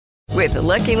With the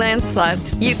Lucky Land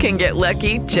Slots, you can get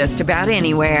lucky just about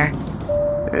anywhere.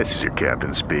 This is your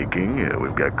captain speaking.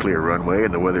 We've got clear runway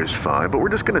and the weather's fine, but we're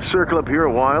just going to circle up here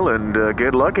a while and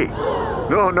get lucky.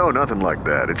 No, nothing like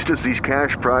that. It's just these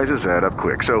cash prizes add up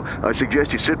quick. So I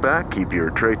suggest you sit back, keep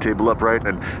your tray table upright,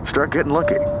 and start getting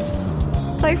lucky.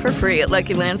 Play for free at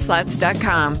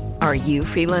LuckyLandSlots.com. Are you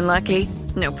feeling lucky?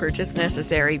 No purchase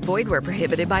necessary. Void where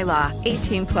prohibited by law.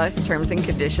 18 plus terms and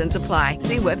conditions apply.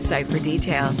 See website for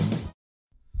details.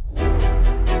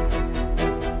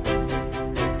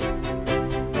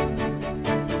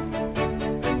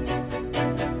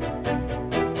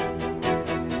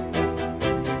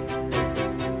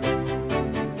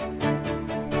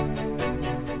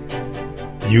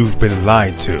 You've been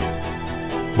lied to,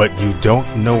 but you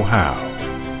don't know how.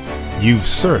 You've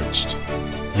searched,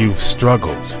 you've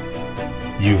struggled,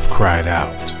 you've cried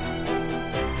out.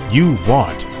 You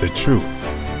want the truth,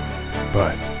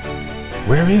 but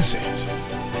where is it?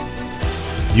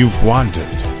 You've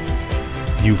wandered,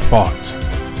 you've fought,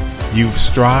 you've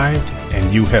strived,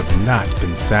 and you have not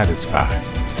been satisfied.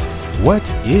 What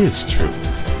is truth?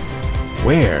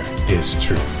 Where is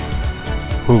truth?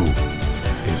 Who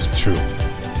is truth?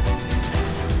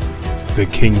 The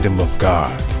kingdom of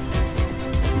God,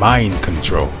 mind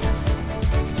control,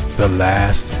 the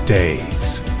last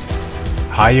days,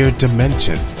 higher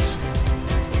dimensions,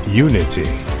 unity,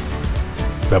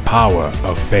 the power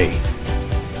of faith,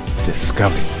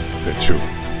 discovering the truth.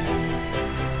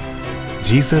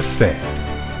 Jesus said,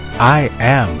 I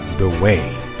am the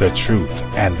way, the truth,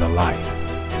 and the life.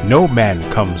 No man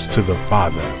comes to the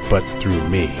Father but through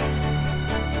me.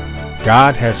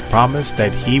 God has promised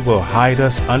that He will hide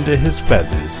us under His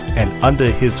feathers, and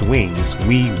under His wings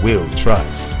we will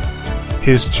trust.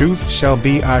 His truth shall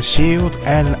be our shield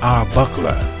and our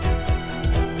buckler.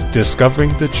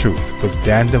 Discovering the Truth with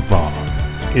Dan Duvall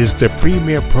is the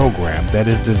premier program that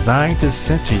is designed to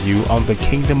center you on the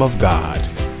kingdom of God,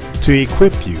 to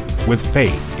equip you with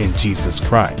faith in Jesus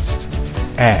Christ,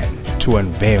 and to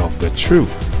unveil the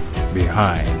truth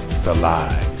behind the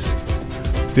lies.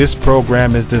 This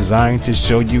program is designed to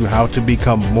show you how to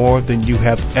become more than you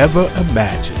have ever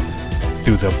imagined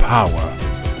through the power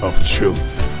of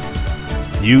truth.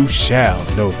 You shall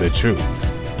know the truth,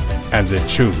 and the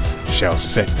truth shall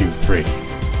set you free.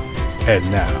 And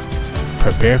now,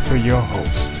 prepare for your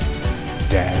host,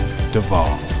 Dan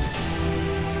Duvall.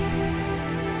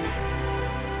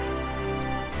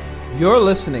 You're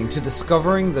listening to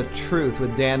Discovering the Truth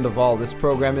with Dan Duvall. This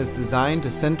program is designed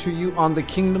to center you on the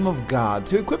kingdom of God,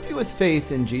 to equip you with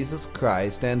faith in Jesus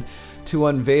Christ, and to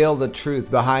unveil the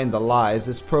truth behind the lies.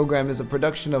 This program is a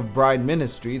production of Bride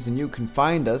Ministries, and you can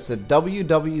find us at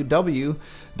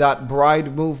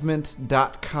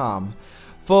www.bridemovement.com.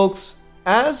 Folks,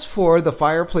 as for the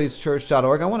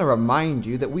fireplacechurch.org, I want to remind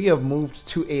you that we have moved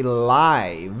to a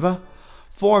live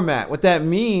format. What that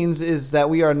means is that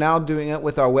we are now doing it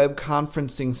with our web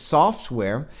conferencing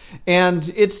software,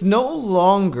 and it's no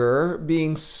longer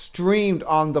being streamed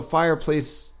on the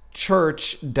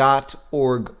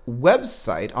fireplacechurch.org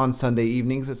website on Sunday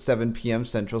evenings at 7 p.m.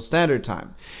 Central Standard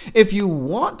Time. If you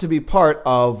want to be part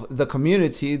of the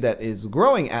community that is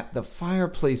growing at the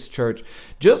Fireplace Church,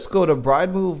 just go to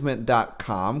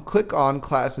bridemovement.com, click on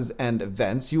classes and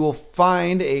events. You will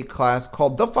find a class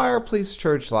called The Fireplace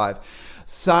Church Live.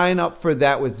 Sign up for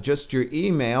that with just your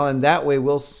email, and that way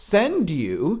we'll send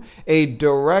you a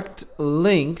direct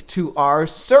link to our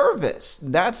service.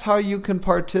 That's how you can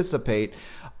participate.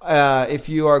 If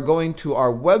you are going to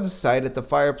our website at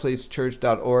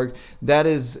thefireplacechurch.org, that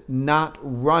is not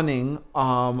running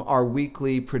our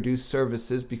weekly produced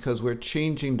services because we're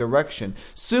changing direction.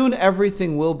 Soon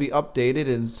everything will be updated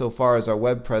insofar as our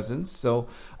web presence, so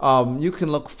you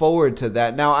can look forward to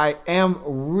that. Now, I am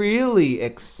really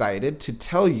excited to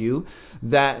tell you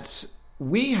that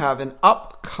we have an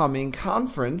upcoming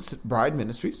conference, Bride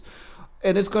Ministries,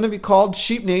 and it's going to be called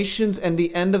Sheep Nations and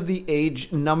the End of the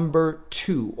Age number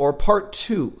 2, or part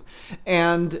 2.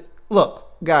 And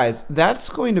look, guys, that's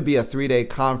going to be a 3-day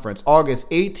conference, August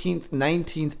 18th,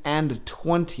 19th, and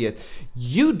 20th.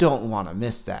 You don't want to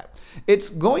miss that. It's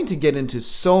going to get into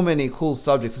so many cool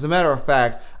subjects. As a matter of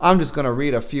fact, I'm just going to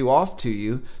read a few off to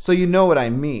you so you know what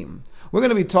I mean. We're going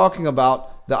to be talking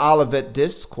about the Olivet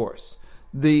Discourse,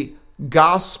 the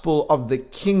Gospel of the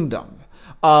Kingdom,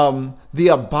 the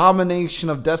Abomination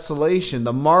of Desolation,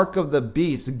 the Mark of the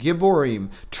Beast, Gibborim,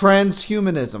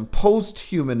 Transhumanism,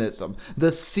 Posthumanism,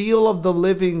 the Seal of the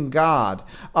Living God.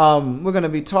 We're going to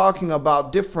be talking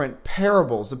about different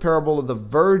parables, the parable of the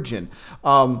Virgin,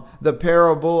 the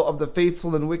parable of the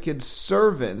faithful and wicked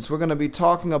servants. We're going to be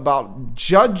talking about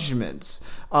judgments,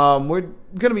 We're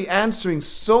going to be answering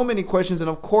so many questions, and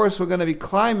of course we're going to be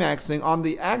climaxing on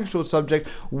the actual subject.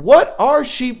 What are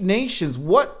sheep nations?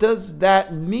 What does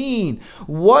that mean?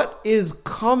 What is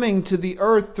coming to the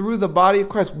earth through the body of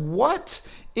Christ? What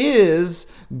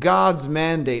is God's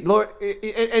mandate? Lord,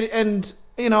 and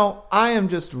I am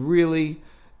just really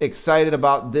excited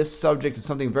about this subject. It's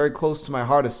something very close to my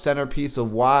heart, a centerpiece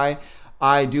of why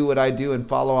I do what I do and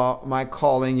follow out my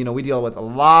calling. We deal with a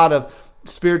lot of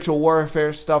spiritual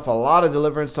warfare stuff, a lot of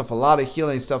deliverance stuff, a lot of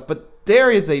healing stuff, but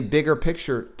there is a bigger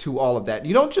picture to all of that.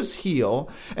 You don't just heal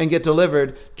and get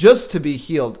delivered just to be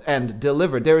healed and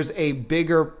delivered. There is a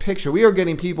bigger picture. We are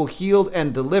getting people healed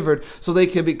and delivered so they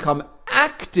can become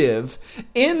active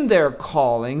in their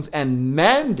callings and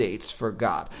mandates for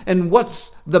God. And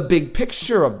what's the big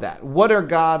picture of that? What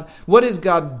is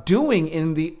God doing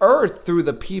in the earth through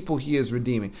the people he is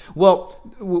redeeming? Well,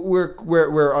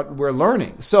 we're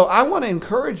learning. So I want to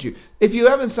encourage you. If you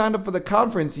haven't signed up for the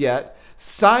conference yet,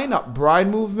 sign up,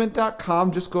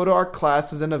 bridemovement.com. Just go to our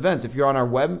classes and events. If you're on our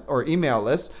web or email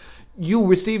list, you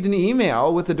received an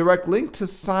email with a direct link to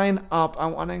sign up. I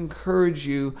want to encourage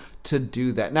you to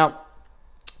do that. Now,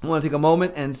 I want to take a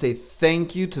moment and say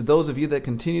thank you to those of you that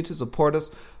continue to support us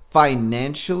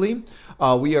financially.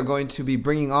 We are going to be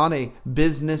bringing on a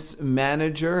business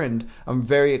manager, and I'm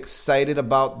very excited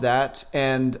about that.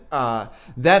 And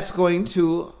that's going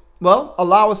to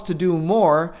allow us to do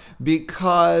more,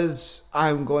 because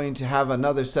I'm going to have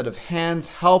another set of hands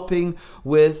helping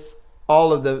with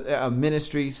all of the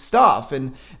ministry stuff,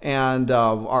 and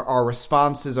our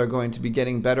responses are going to be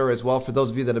getting better as well. For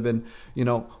those of you that have been,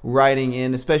 writing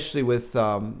in, especially with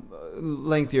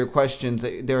lengthier questions,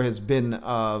 there has been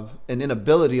an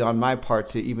inability on my part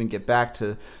to even get back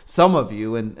to some of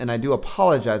you, and I do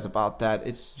apologize about that.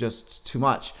 It's just too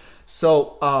much.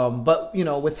 So, but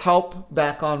with help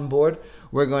back on board,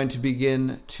 we're going to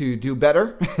begin to do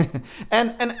better.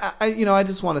 and I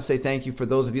just want to say thank you for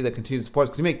those of you that continue to support us,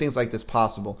 because you make things like this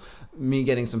possible. Me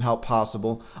getting some help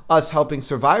possible. Us helping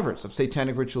survivors of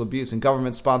satanic ritual abuse and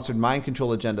government-sponsored mind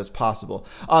control agendas possible.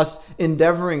 Us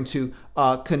endeavoring to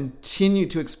continue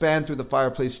to expand through the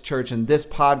Fireplace Church and this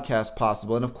podcast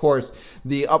possible. And of course,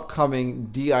 the upcoming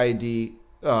DID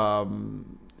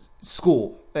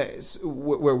school,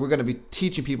 where we're going to be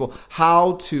teaching people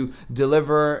how to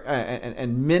deliver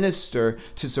and minister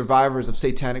to survivors of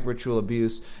satanic ritual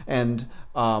abuse and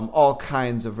all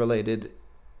kinds of related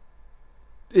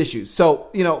issues. So,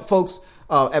 folks,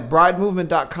 at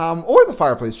bridemovement.com or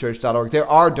thefireplacechurch.org, there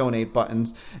are donate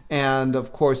buttons. And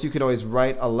of course, you can always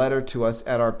write a letter to us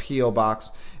at our P.O.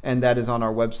 Box, and that is on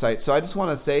our website. So I just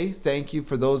want to say thank you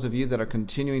for those of you that are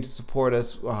continuing to support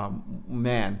us.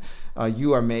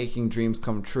 You are making dreams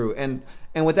come true. And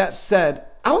with that said,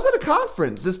 I was at a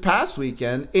conference this past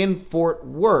weekend in Fort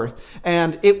Worth,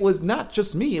 and it was not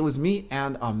just me. It was me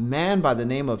and a man by the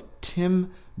name of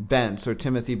Tim Bence, or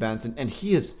Timothy Bence, and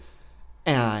he is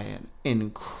an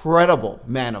incredible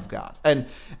man of God.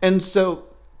 And so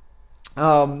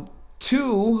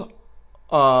two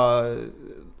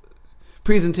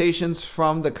presentations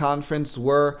from the conference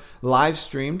were live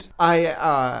streamed.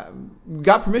 I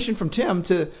got permission from Tim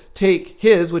to take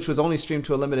his, which was only streamed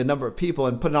to a limited number of people,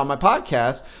 and put it on my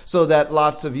podcast so that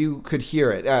lots of you could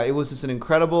hear it. It was just an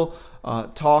incredible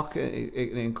talk, an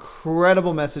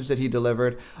incredible message that he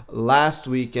delivered last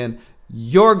weekend.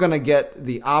 You're going to get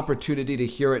the opportunity to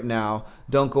hear it now.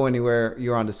 Don't go anywhere.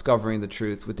 You're on Discovering the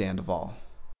Truth with Dan Duvall.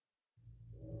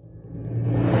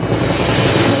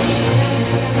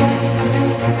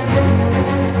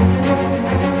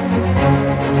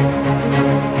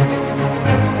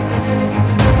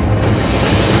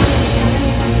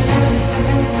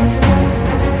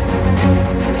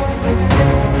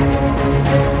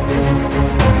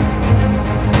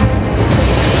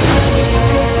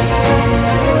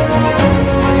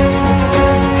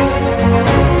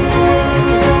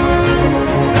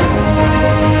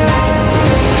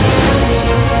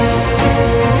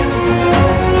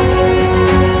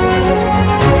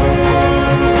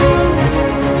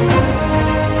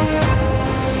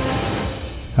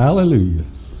 Hallelujah.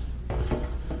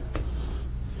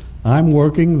 I'm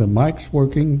working, the mic's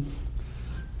working,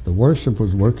 the worship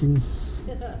was working.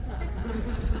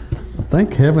 I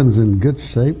think heaven's in good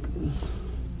shape.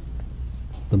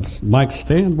 The mic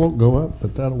stand won't go up,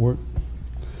 but that'll work.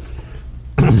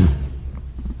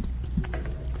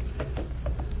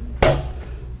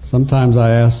 Sometimes I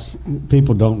ask,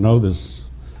 people don't know this,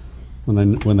 when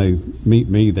they meet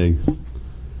me, they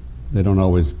don't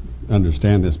always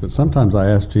understand this, but sometimes I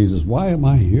ask Jesus, why am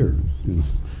I here?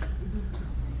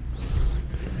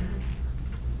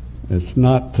 It's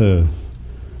not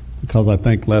because because I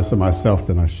think less of myself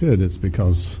than I should. It's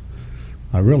because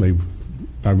I really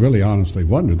honestly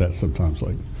wonder that sometimes.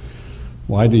 Like,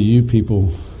 why do you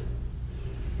people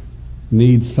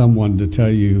need someone to tell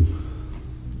you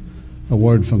a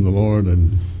word from the Lord?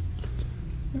 And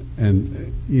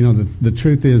you know, the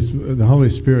truth is, the Holy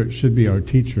Spirit should be our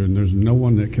teacher, and there's no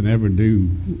one that can ever do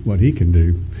what he can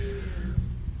do.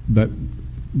 But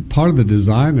part of the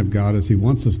design of God is he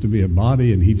wants us to be a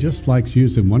body, and he just likes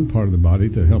using one part of the body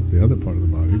to help the other part of the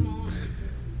body.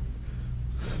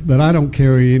 But I don't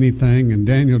carry anything, and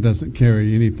Daniel doesn't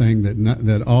carry anything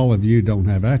that all of you don't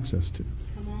have access to.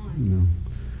 You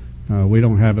know, we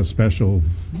don't have a special,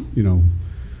 you know,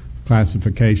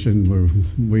 classification where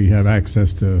we have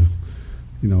access to,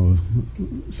 you know,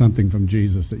 something from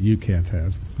Jesus that you can't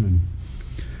have. And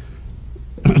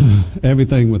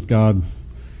everything with God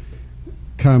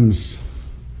comes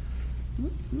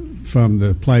from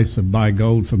the place of buy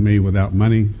gold for me without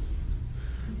money,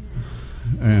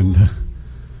 and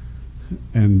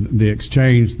the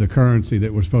exchange, the currency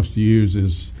that we're supposed to use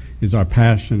is our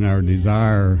passion, our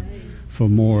desire for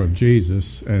more of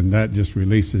Jesus, and that just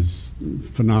releases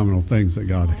phenomenal things that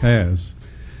God has.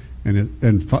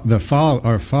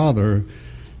 Our Father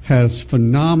has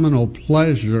phenomenal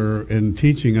pleasure in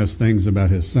teaching us things about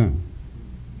His Son.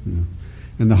 You know?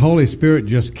 And the Holy Spirit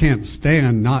just can't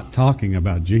stand not talking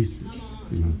about Jesus.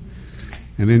 You know?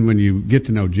 And then when you get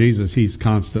to know Jesus, He's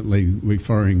constantly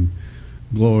referring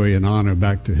glory and honor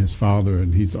back to His Father,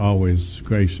 and He's always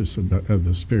gracious of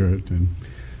the Spirit. And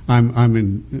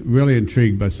I'm really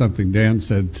intrigued by something Dan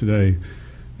said today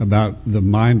about the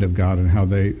mind of God and how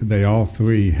they all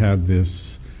three have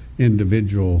this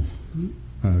individual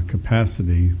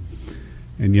capacity,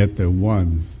 and yet they're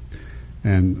one.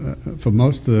 And for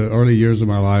most of the early years of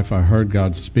my life, I heard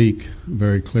God speak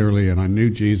very clearly, and I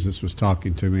knew Jesus was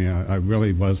talking to me. I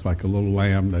really was like a little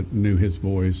lamb that knew His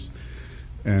voice,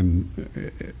 and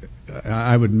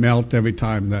I would melt every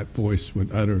time that voice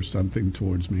would utter something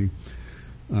towards me.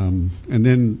 And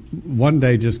then one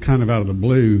day, just kind of out of the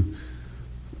blue,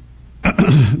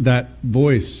 that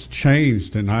voice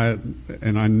changed, and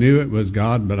I knew it was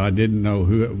God, but I didn't know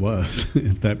who it was.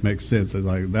 If that makes sense, it's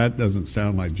like, that doesn't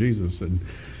sound like Jesus.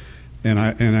 And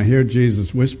I hear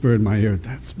Jesus whisper in my ear,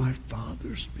 "That's my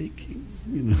Father speaking."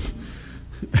 You know,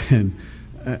 and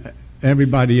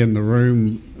everybody in the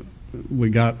room, we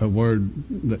got a word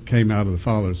that came out of the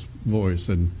Father's voice,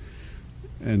 and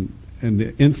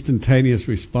the instantaneous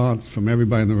response from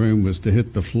everybody in the room was to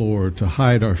hit the floor, to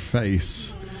hide our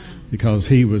face, because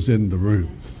He was in the room,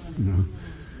 you know.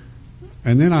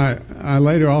 And then I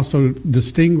later also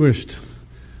distinguished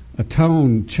a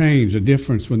tone change, a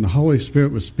difference. When the Holy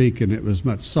Spirit was speaking, it was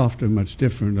much softer, much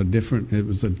different. It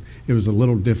was a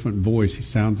little different voice. He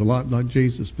sounds a lot like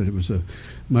Jesus, but it was a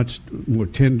much more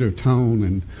tender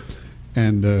tone.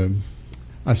 And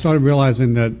I started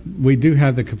realizing that we do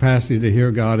have the capacity to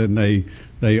hear God, and they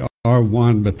are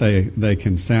one, but they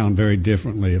can sound very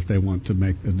differently if they want to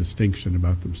make a distinction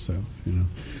about themselves, you know.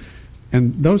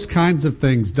 And those kinds of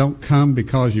things don't come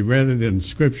because you read it in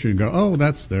Scripture and go, "Oh,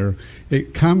 that's there."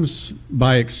 It comes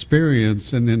by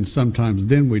experience, and then sometimes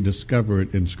we discover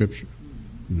it in Scripture,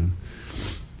 you know.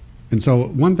 And so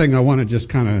one thing I want to just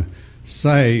kind of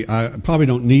say, I probably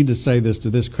don't need to say this to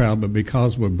this crowd, but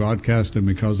because we're broadcasting,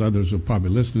 because others will probably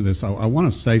listen to this, I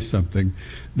want to say something.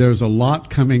 There's a lot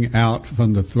coming out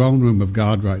from the throne room of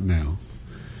God right now.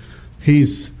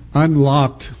 He's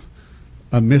unlocked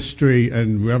a mystery,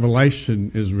 and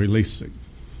revelation is releasing.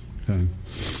 Okay?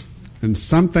 And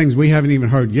some things we haven't even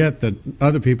heard yet that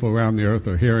other people around the earth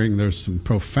are hearing. There's some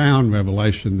profound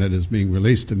revelation that is being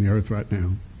released in the earth right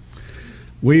now.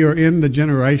 We are in the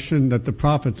generation that the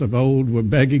prophets of old were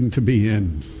begging to be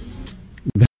in.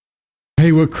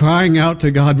 They were crying out to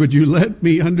God, "Would you let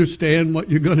me understand what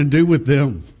you're going to do with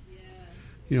them?"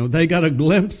 You know, they got a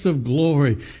glimpse of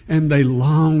glory, and they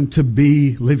long to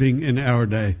be living in our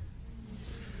day.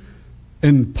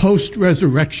 In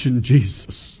post-resurrection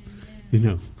Jesus, you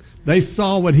know, they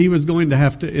saw what He was going to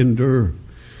have to endure,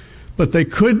 but they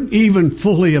couldn't even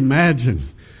fully imagine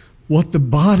what the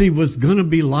body was going to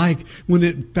be like when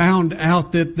it found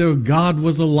out that their God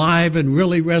was alive and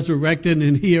really resurrected,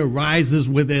 and He arises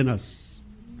within us.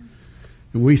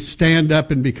 And we stand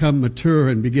up and become mature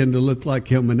and begin to look like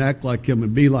Him and act like Him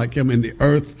and be like Him, and the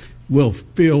earth will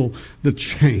feel the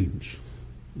change.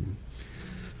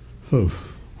 Oh.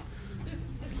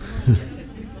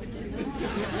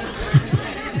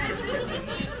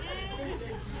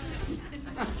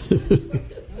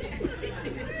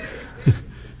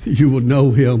 You will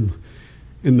know Him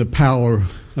in the power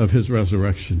of His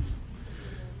resurrection.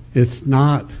 It's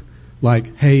not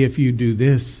like, "Hey, if you do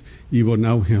this, you will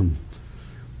know him.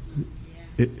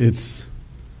 It's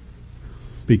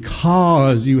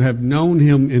because you have known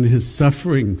him in his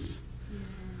sufferings.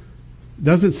 It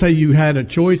doesn't say you had a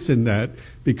choice in that.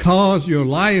 Because your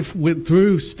life went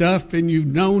through stuff and you've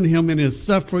known him in his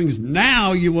sufferings,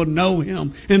 now you will know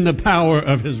him in the power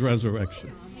of his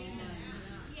resurrection.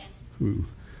 Ooh.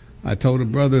 I told a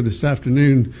brother this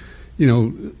afternoon,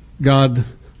 God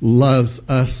loves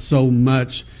us so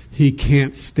much, he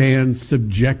can't stand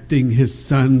subjecting his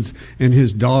sons and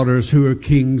his daughters who are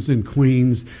kings and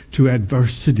queens to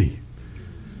adversity.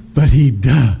 But he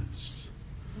does.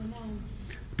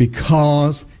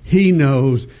 Because he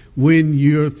knows when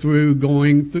you're through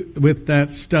going with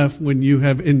that stuff, when you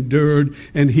have endured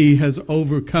and he has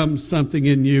overcome something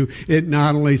in you, it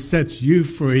not only sets you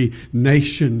free,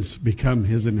 nations become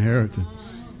his inheritance.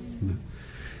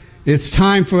 It's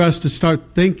time for us to start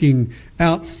thinking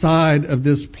outside of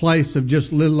this place of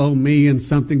just little old me and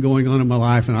something going on in my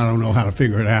life and I don't know how to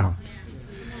figure it out.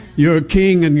 You're a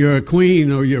king and you're a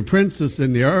queen or you're a princess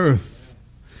in the earth.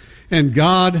 And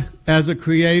God, as a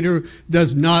creator,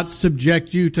 does not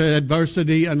subject you to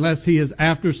adversity unless he is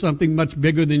after something much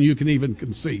bigger than you can even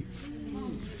conceive.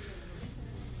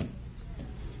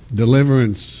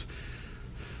 Deliverance.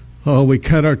 Oh, we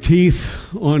cut our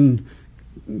teeth on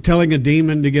telling a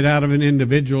demon to get out of an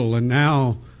individual, and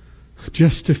now,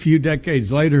 just a few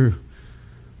decades later,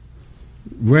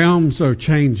 realms are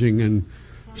changing and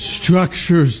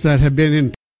structures that have been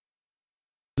in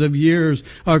of years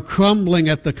are crumbling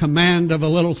at the command of a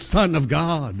little son of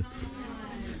God.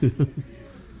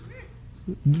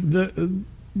 The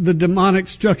demonic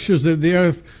structures of the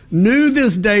earth knew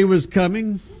this day was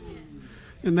coming,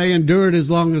 and they endured as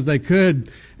long as they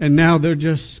could, and now they're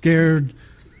just scared,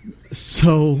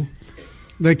 so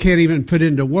they can't even put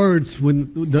into words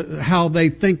how they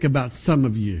think about some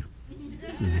of you.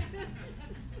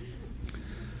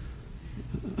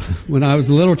 When I was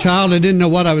a little child, I didn't know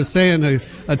what I was saying.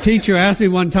 A teacher asked me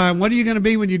one time, "What are you going to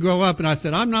be when you grow up?" And I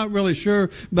said, "I'm not really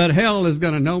sure, but hell is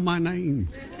going to know my name."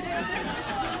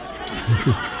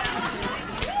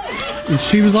 And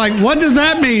she was like, "What does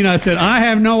that mean?" I said, "I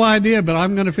have no idea, but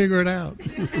I'm going to figure it out."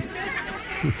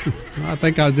 I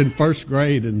think I was in first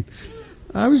grade, and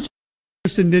I was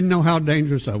just and didn't know how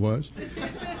dangerous I was.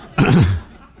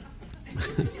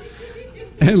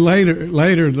 And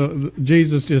later,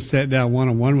 Jesus just sat down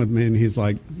one-on-one with me, and he's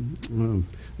like,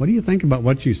 "What do you think about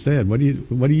what you said? What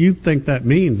do you think that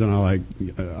means?" And I'm like,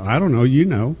 "I don't know. You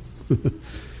know."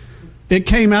 It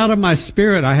came out of my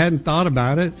spirit. I hadn't thought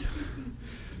about it.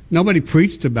 Nobody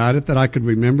preached about it that I could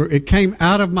remember. It came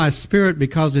out of my spirit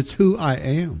because it's who I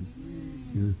am.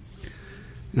 Yeah.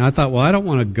 And I thought, well, I don't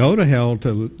want to go to hell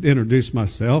to introduce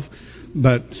myself,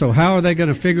 but so how are they going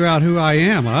to figure out who I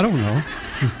am? I don't know.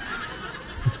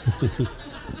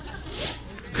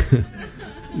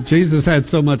 Jesus had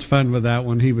so much fun with that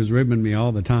one. He was ribbing me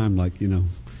all the time, like, you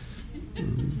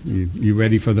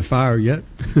ready for the fire yet?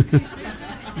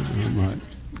 I'm like,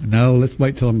 no, let's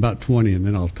wait till I'm about 20, and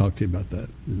then I'll talk to you about that.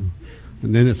 And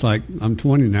then it's like, I'm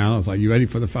 20 now. It's like, you ready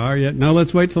for the fire yet? No,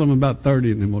 let's wait till I'm about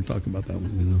 30, and then we'll talk about that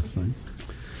one. So.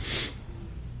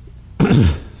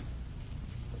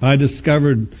 I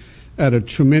discovered at a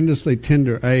tremendously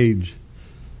tender age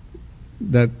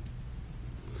that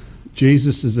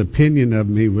Jesus' opinion of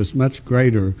me was much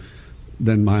greater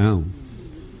than my own.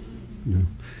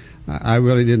 I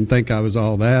really didn't think I was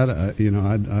all that.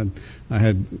 I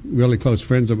had really close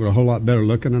friends that were a whole lot better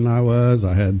looking than I was.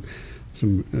 I had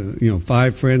some,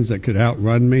 5 friends that could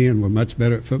outrun me and were much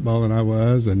better at football than I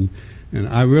was. And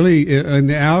I really, in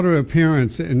the outer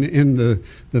appearance, in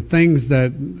the things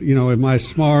that, am I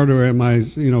smart or am I,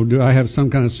 do I have some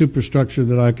kind of superstructure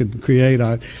that I could create?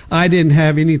 I didn't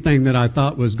have anything that I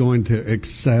thought was going to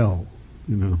excel,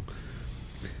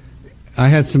 I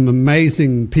had some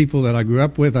amazing people that I grew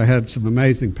up with. I had some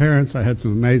amazing parents. I had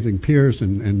some amazing peers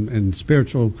and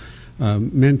spiritual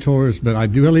mentors, but I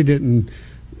really didn't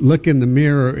look in the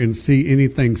mirror and see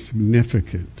anything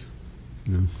significant,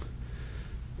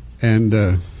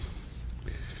 And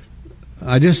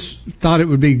I just thought it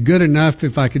would be good enough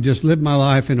if I could just live my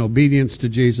life in obedience to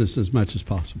Jesus as much as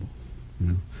possible.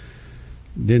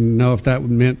 Didn't know if that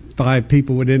meant 5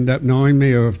 people would end up knowing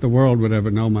me or if the world would ever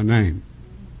know my name.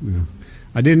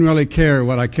 I didn't really care.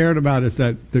 What I cared about is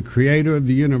that the creator of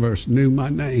the universe knew my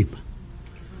name.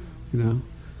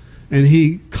 And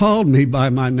he called me by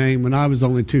my name when I was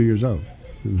only 2 years old.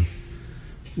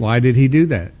 Why did he do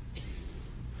that?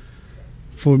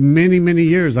 For many, many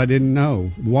years, I didn't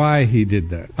know why he did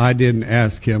that. I didn't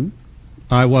ask him.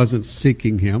 I wasn't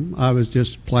seeking him. I was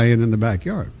just playing in the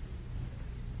backyard.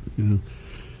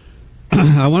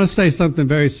 I want to say something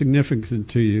very significant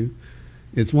to you.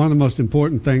 It's one of the most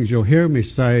important things you'll hear me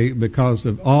say because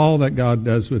of all that God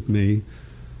does with me.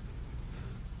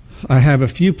 I have a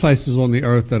few places on the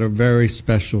earth that are very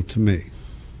special to me.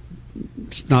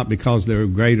 It's not because they're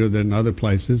greater than other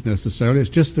places necessarily. It's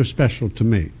just they're special to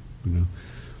me.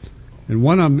 And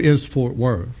one of them is Fort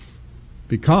Worth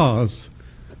because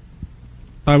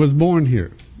I was born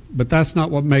here. But that's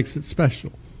not what makes it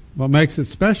special. What makes it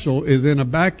special is in a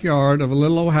backyard of a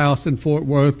little old house in Fort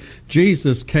Worth,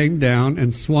 Jesus came down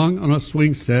and swung on a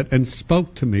swing set and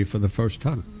spoke to me for the first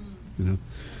time.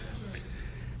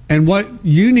 And what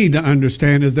you need to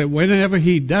understand is that whenever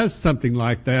he does something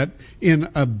like that in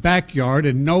a backyard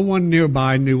and no one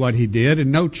nearby knew what he did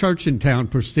and no church in town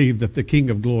perceived that the King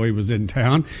of Glory was in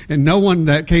town and no one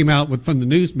that came out from the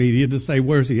news media to say,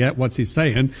 where's he at, what's he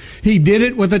saying, he did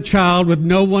it with a child with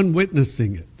no one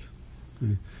witnessing it.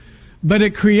 But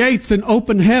it creates an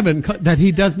open heaven that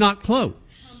he does not close.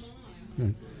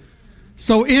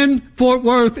 So in Fort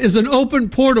Worth is an open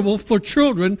portal for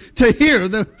children to hear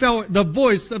the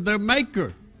voice of their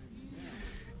Maker.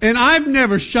 And I've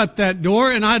never shut that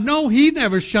door, and I know he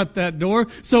never shut that door.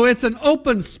 So it's an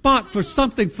open spot for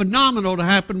something phenomenal to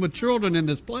happen with children in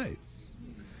this place.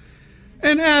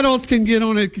 And adults can get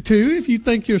on it too. If you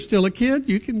think you're still a kid,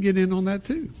 you can get in on that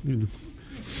too.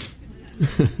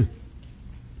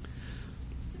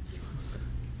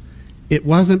 It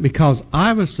wasn't because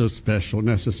I was so special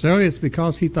necessarily. It's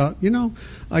because he thought,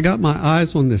 I got my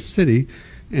eyes on this city,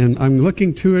 and I'm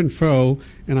looking to and fro,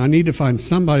 and I need to find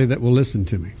somebody that will listen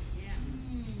to me. Yeah.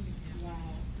 Wow.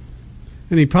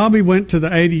 And he probably went to the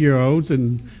 80-year-olds,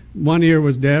 and one ear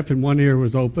was deaf and one ear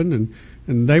was open, and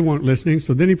they weren't listening.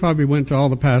 So then he probably went to all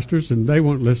the pastors, and they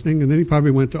weren't listening. And then he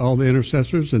probably went to all the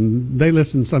intercessors, and they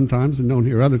listen sometimes and don't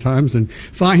hear other times. And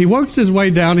he works his way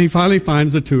down. And he finally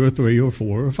finds a 2 or 3 or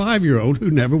 4 or 5-year-old who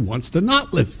never wants to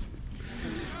not listen.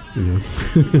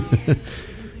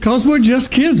 Because we're just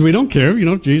kids. We don't care.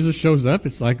 If Jesus shows up,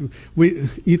 it's like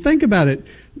you think about it.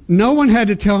 No one had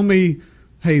to tell me,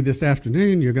 hey, this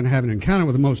afternoon you're going to have an encounter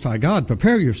with the Most High God.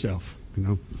 Prepare yourself.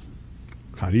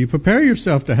 How do you prepare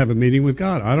yourself to have a meeting with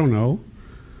God? I don't know.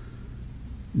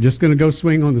 Just going to go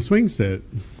swing on the swing set.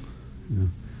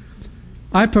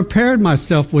 I prepared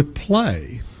myself with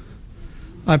play.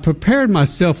 I prepared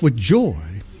myself with joy.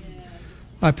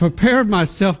 I prepared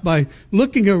myself by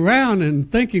looking around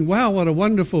and thinking, wow, what a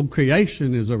wonderful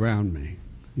creation is around me.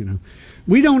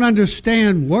 We don't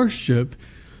understand worship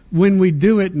when we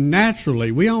do it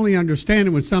naturally. We only understand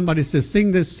it when somebody says,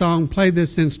 sing this song, play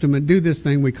this instrument, do this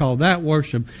thing. We call that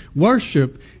worship.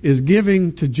 Worship is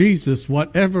giving to Jesus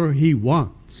whatever he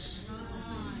wants.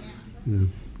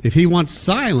 If he wants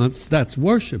silence, that's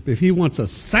worship. If he wants a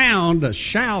sound, a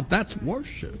shout, that's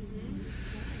worship.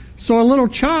 So a little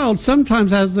child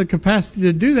sometimes has the capacity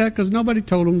to do that because nobody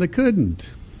told them they couldn't.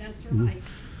 That's right.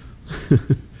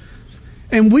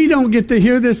 And we don't get to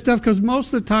hear this stuff because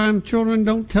most of the time children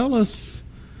don't tell us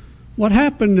what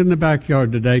happened in the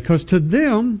backyard today. Because to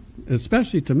them,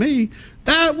 especially to me,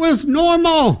 that was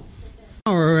normal.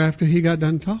 Or after he got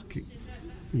done talking.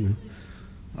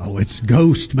 Oh, it's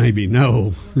ghost maybe.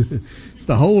 No, it's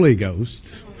the Holy Ghost.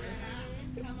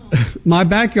 My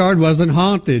backyard wasn't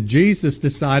haunted. Jesus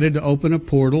decided to open a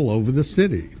portal over the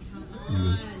city.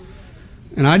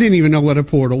 And I didn't even know what a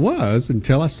portal was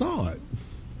until I saw it.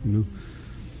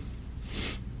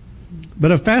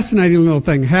 But a fascinating little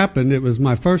thing happened. It was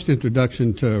my first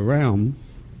introduction to a realm.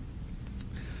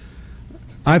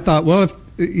 I thought, well,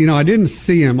 I didn't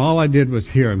see him. All I did was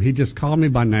hear him. He just called me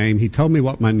by name. He told me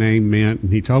what my name meant,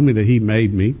 and he told me that he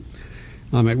made me.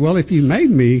 I'm like, well, if you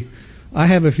made me, I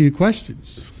have a few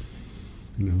questions.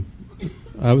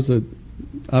 I was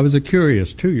a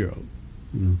curious 2-year-old.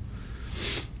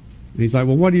 He's like,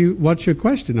 well, what's your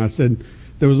question? I said,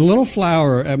 there was a little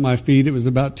flower at my feet. It was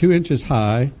about 2 inches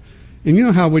high. And you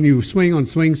know how when you swing on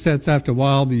swing sets after a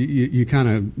while, you kind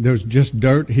of, there's just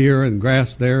dirt here and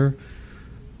grass there.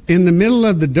 In the middle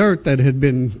of the dirt that had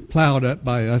been plowed up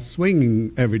by us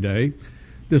swinging every day,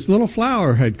 this little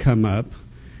flower had come up,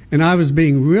 and I was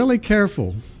being really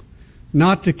careful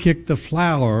not to kick the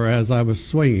flower as I was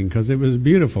swinging because it was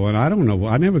beautiful. And I don't know,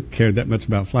 I never cared that much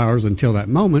about flowers until that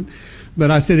moment. But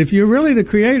I said, if you're really the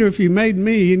creator, if you made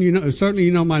me, and certainly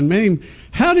you know my name,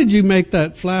 how did you make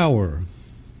that flower?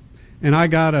 And I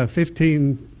got a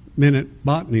 15-minute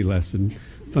botany lesson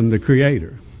from the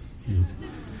creator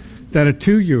that a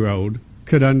 2-year-old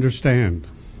could understand.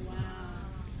 Wow.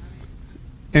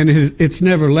 And it's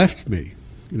never left me.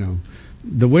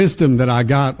 The wisdom that I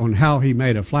got on how he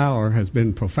made a flower has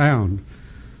been profound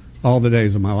all the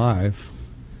days of my life.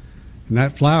 And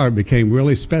that flower became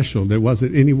really special. There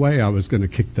wasn't any way I was going to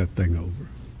kick that thing over,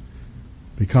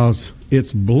 because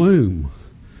its bloom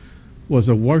was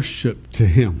a worship to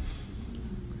him.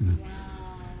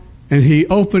 And he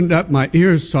opened up my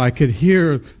ears so I could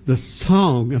hear the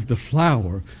song of the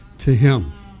flower to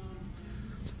him.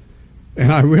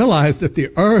 And I realized that the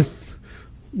earth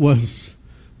was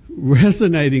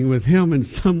resonating with him in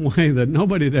some way that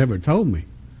nobody had ever told me.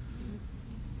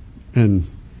 And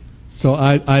so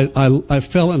I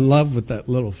fell in love with that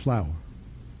little flower.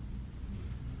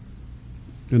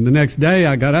 And the next day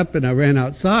I got up and I ran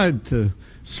outside to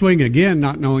swing again,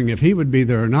 not knowing if he would be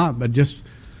there or not, but just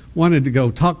wanted to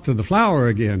go talk to the flower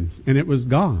again. And it was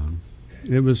gone.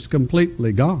 It was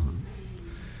completely gone.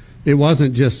 It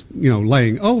wasn't just,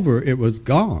 laying over. It was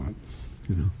gone.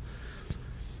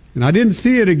 And I didn't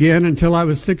see it again until I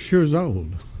was 6 years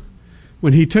old,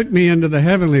 when he took me into the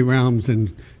heavenly realms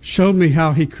and showed me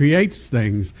how he creates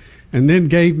things, and then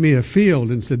gave me a field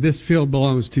and said, this field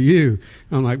belongs to you.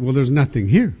 And I'm like, well, there's nothing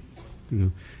here.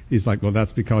 He's like, well,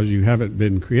 that's because you haven't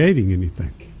been creating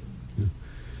anything.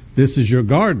 This is your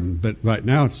garden, but right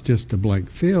now it's just a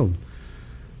blank field.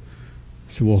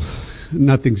 I said, well,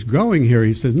 nothing's growing here.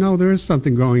 He says, no, there is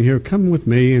something growing here. Come with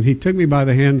me. And he took me by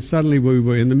the hand. Suddenly we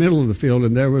were in the middle of the field,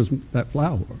 and there was that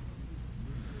flower.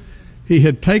 He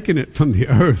had taken it from the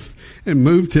earth and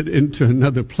moved it into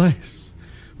another place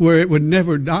where it would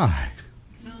never die.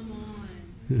 Come on.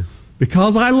 Yeah.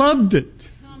 Because I loved it.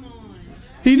 Come on.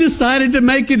 He decided to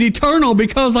make it eternal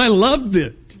because I loved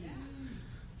it.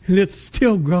 And it's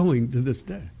still growing to this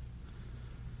day.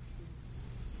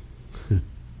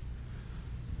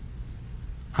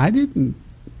 I didn't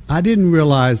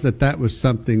realize that was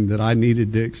something that I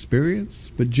needed to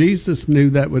experience, but Jesus knew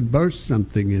that would burst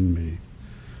something in me.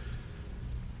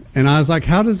 And I was like,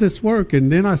 how does this work?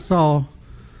 And then I saw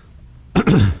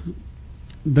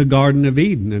the Garden of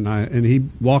Eden, and he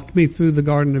walked me through the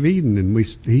Garden of Eden, and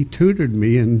he tutored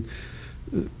me. And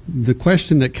the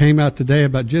question that came out today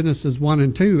about Genesis 1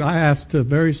 and 2, I asked a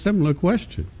very similar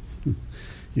question.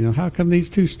 How come these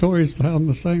two stories sound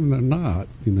the same? They're not.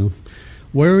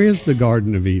 Where is the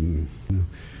Garden of Eden?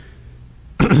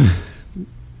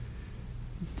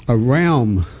 A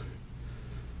realm.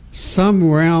 Some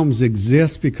realms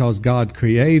exist because God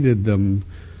created them.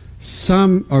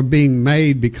 Some are being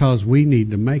made because we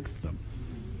need to make them.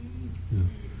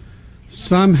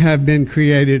 Some have been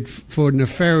created for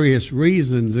nefarious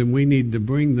reasons, and we need to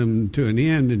bring them to an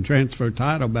end and transfer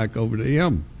title back over to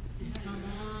Him.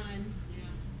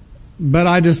 But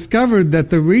I discovered that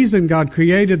the reason God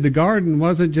created the garden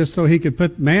wasn't just so He could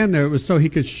put man there. It was so He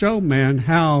could show man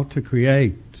how to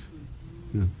create.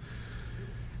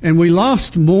 And we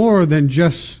lost more than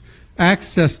just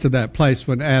access to that place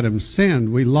when Adam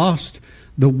sinned. We lost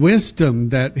the wisdom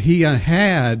that he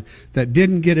had that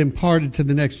didn't get imparted to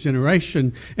the next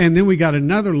generation. And then we got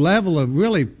another level of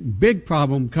really big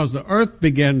problem because the earth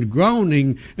began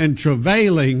groaning and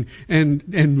travailing,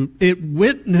 and it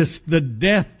witnessed the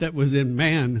death that was in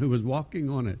man who was walking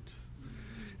on it.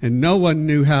 And no one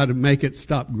knew how to make it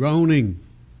stop groaning.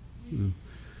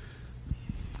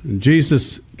 And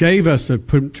Jesus gave us a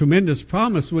tremendous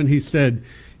promise when He said,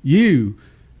 you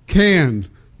can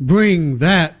bring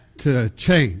that to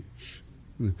change.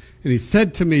 And He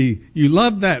said to me, you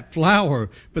love that flower,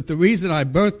 but the reason I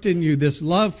birthed in you this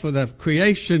love for the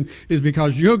creation is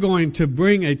because you're going to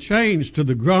bring a change to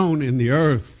the groan in the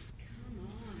earth.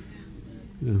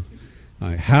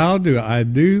 How do I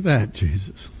do that,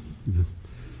 Jesus?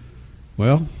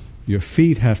 Well, your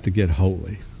feet have to get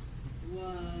holy.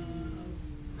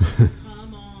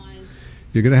 Come on.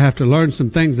 You're going to have to learn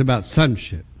some things about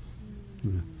sonship.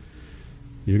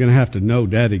 You're going to have to know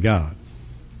Daddy God,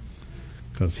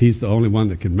 because He's the only one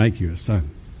that can make you a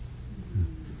son.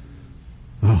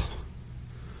 Oh,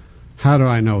 how do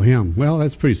I know Him? Well,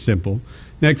 that's pretty simple.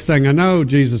 Next thing I know,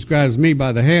 Jesus grabs me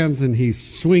by the hands and He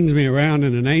swings me around,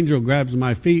 and an angel grabs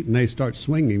my feet and they start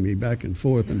swinging me back and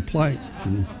forth and plank.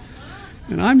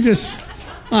 And I'm just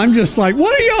like,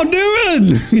 what are y'all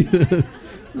doing?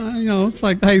 It's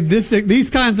like, hey, these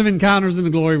kinds of encounters in the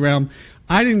glory realm,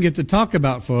 I didn't get to talk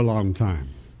about for a long time,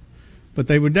 but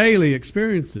they were daily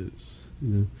experiences.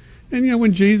 And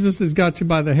when Jesus has got you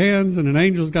by the hands and an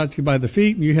angel's got you by the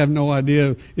feet, and you have no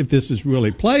idea if this is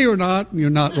really play or not, you're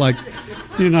not like,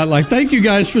 thank you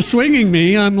guys for swinging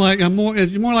me.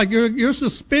 It's more like you're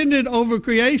suspended over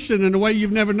creation in a way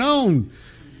you've never known.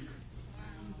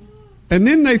 And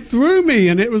then they threw me,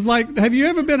 and it was like, have you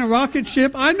ever been a rocket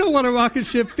ship? I know what a rocket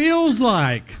ship feels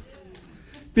like,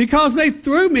 because they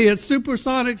threw me at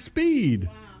supersonic speed.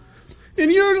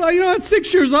 And you're like, at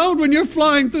 6 years old, when you're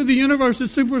flying through the universe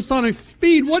at supersonic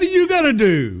speed, what are you going to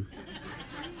do?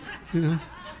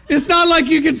 It's not like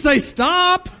you can say,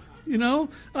 stop.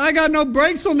 I got no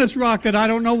brakes on this rocket. I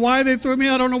don't know why they threw me.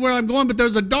 I don't know where I'm going, but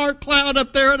there's a dark cloud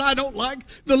up there, and I don't like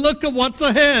the look of what's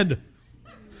ahead.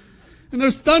 And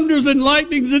there's thunders and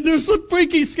lightnings, and there's some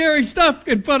freaky, scary stuff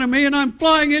in front of me, and I'm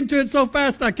flying into it so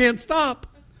fast I can't stop.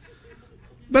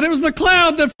 But it was the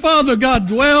cloud that Father God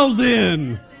dwells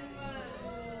in.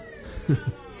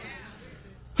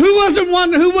 Who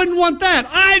wouldn't want that?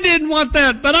 I didn't want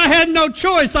that, but I had no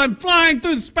choice. I'm flying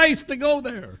through space to go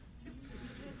there.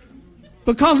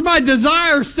 Because my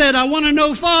desire said, I want to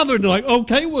know Father. And they're like,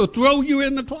 okay, we'll throw you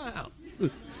in the cloud.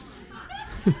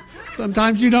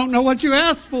 Sometimes you don't know what you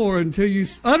asked for until you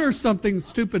utter something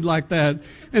stupid like that.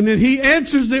 And then he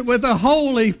answers it with a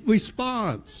holy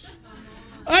response.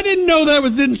 I didn't know that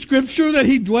was in Scripture, that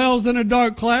he dwells in a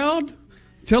dark cloud,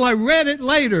 till I read it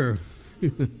later.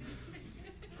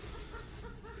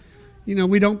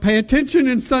 We don't pay attention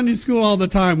in Sunday school all the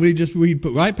time. We just read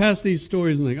right past these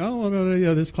stories and think,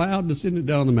 this cloud descended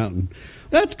down the mountain.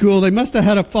 That's cool. They must have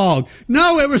had a fog.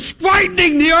 No, it was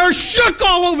frightening. The earth shook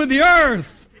all over the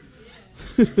earth.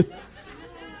 It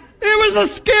was a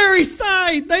scary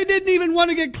sight. They didn't even want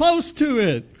to get close to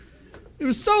it. It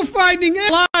was so frightening.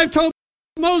 I told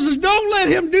Moses, don't let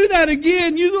him do that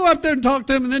again. You go up there and talk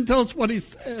to him and then tell us what he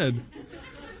said.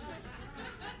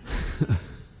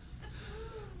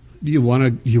 Do you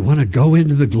want to go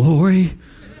into the glory?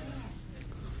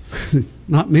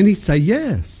 Not many say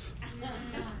yes.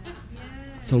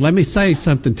 So let me say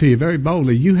something to you very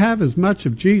boldly. You have as much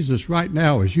of Jesus right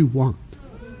now as you want.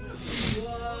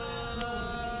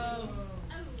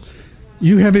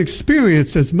 You have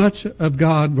experienced as much of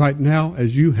God right now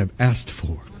as you have asked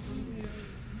for.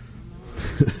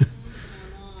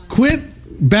 Quit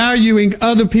valuing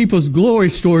other people's glory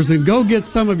stories and go get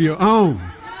some of your own.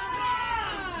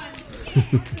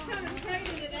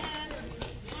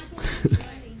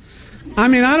 I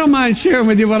don't mind sharing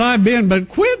with you what I've been, but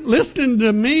quit listening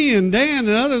to me and Dan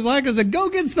and others like us and go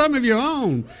get some of your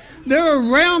own. There are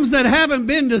realms that haven't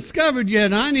been discovered yet,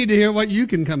 and I need to hear what you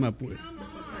can come up with.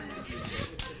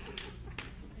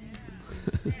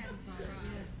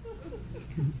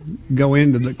 Go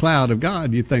into the cloud of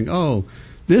God, you think,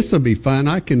 this will be fun.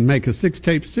 I can make a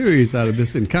 6-tape series out of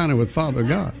this encounter with Father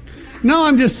God. No,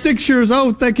 I'm just 6 years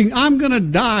old thinking, I'm going to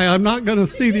die. I'm not going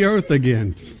to see the earth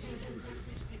again.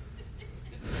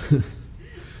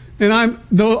 And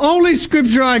the only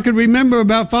scripture I could remember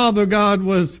about Father God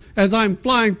was, as I'm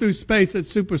flying through space at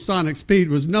supersonic speed,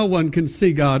 was no one can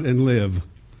see God and live.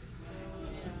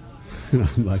 And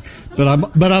I'm like,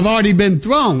 but I've already been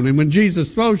thrown. And when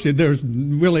Jesus throws you, there's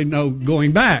really no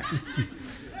going back.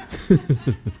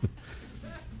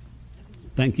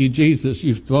 Thank you, Jesus.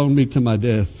 You've thrown me to my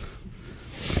death.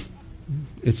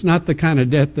 It's not the kind of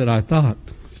death that I thought.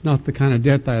 It's not the kind of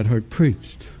death I had heard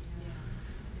preached.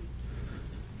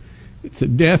 It's a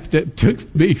death that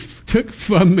took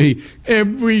from me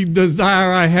every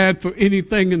desire I had for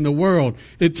anything in the world.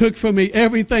 It took from me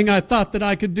everything I thought that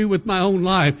I could do with my own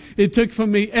life. It took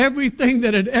from me everything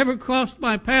that had ever crossed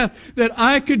my path, that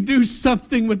I could do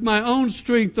something with my own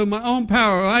strength or my own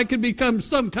power, or I could become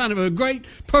some kind of a great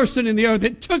person in the earth.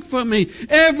 It took from me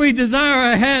every desire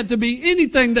I had to be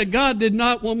anything that God did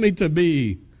not want me to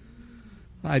be.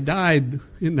 I died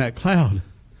in that cloud.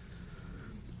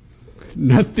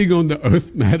 Nothing on the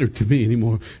earth mattered to me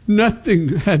anymore. Nothing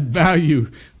had value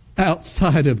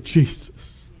outside of Jesus.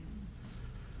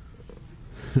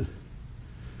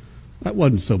 That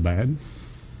wasn't so bad.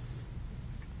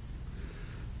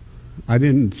 I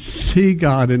didn't see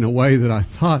God in a way that I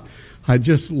thought. I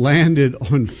just landed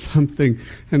on something,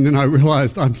 and then I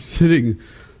realized I'm sitting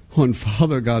on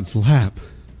Father God's lap.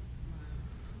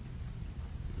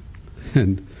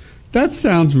 And that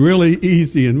sounds really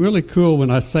easy and really cool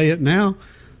when I say it now,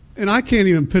 and I can't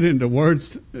even put into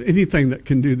words anything that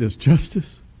can do this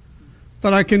justice.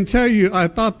 But I can tell you, I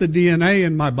thought the DNA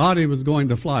in my body was going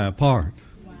to fly apart.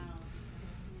 Wow.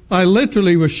 I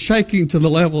literally was shaking to the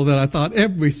level that I thought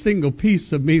every single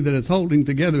piece of me that is holding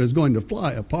together is going to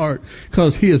fly apart,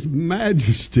 because His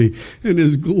majesty and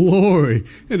His glory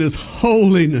and His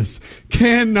holiness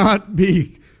cannot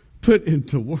be put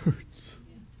into words.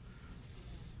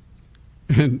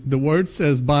 And the word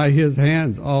says, by His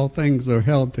hands all things are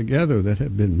held together that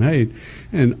have been made.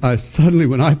 And I suddenly,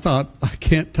 when I thought, I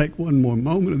can't take one more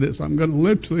moment of this, I'm going to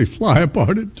literally fly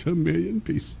apart into a million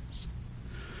pieces.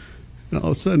 And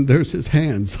all of a sudden, there's His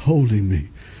hands holding me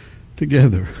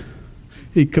together.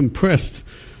 He compressed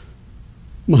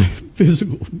my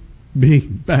physical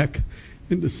being back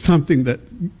into something that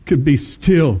could be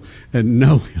still and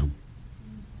know him.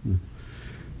 And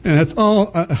that's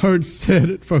all I heard said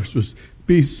at first was,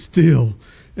 be still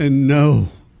and know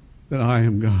that I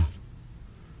am God.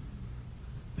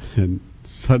 And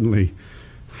suddenly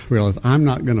I realized I'm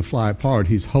not going to fly apart.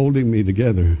 He's holding me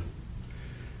together.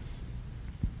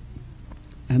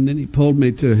 And then he pulled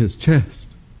me to his chest.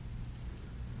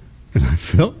 And I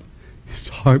felt his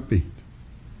heartbeat.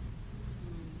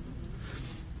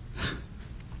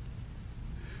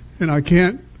 And I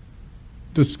can't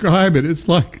describe it. It's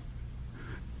like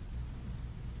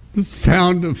the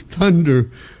sound of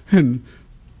thunder, and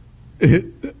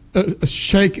a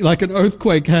shake, like an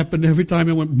earthquake happened every time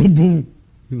it went boom, boom.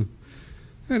 You know?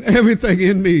 And everything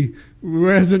in me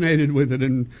resonated with it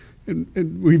and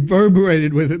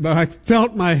reverberated with it. But I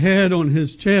felt my head on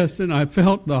his chest, and I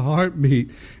felt the heartbeat.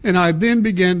 And I then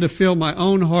began to feel my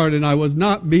own heart, and I was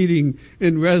not beating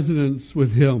in resonance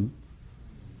with him.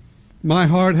 My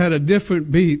heart had a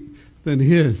different beat than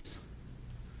his.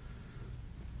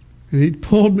 And he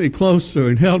pulled me closer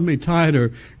and held me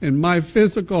tighter, and my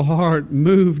physical heart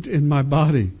moved in my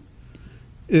body.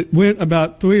 It went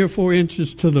about 3 or 4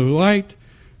 inches to the right,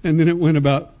 and then it went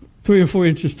about 3 or 4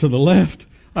 inches to the left.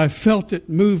 I felt it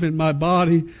move in my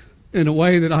body in a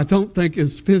way that I don't think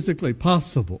is physically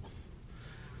possible.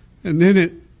 And then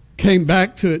it came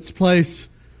back to its place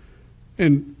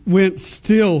and went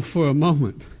still for a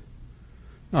moment.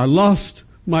 I lost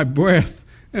my breath,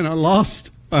 and I lost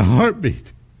my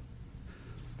heartbeat.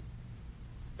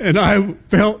 And I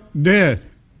felt dead.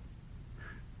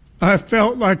 I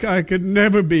felt like I could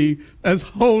never be as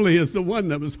holy as the one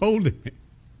that was holding me.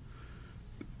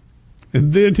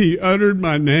 And then he uttered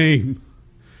my name.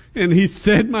 And he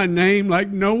said my name like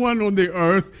no one on the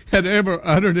earth had ever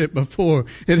uttered it before.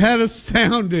 It had a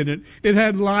sound in it. It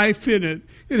had life in it.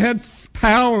 It had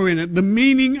power in it. The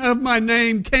meaning of my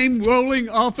name came rolling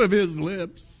off of his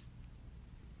lips.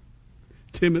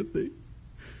 Timothy,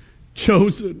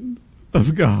 chosen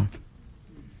of God.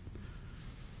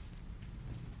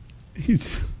 He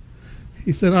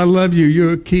said, I love you.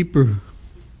 You're a keeper.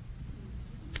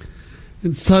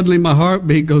 And suddenly my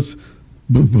heartbeat goes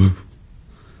boom, boom.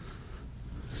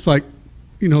 It's like,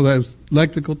 you know, those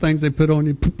electrical things they put on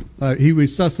you. He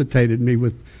resuscitated me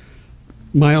with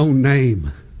my own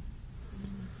name.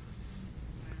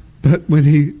 But when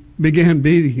he began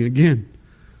beating again,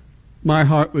 my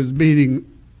heart was beating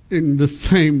in the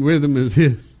same rhythm as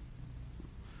his.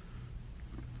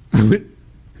 I went,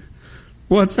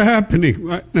 what's happening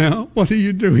right now? What are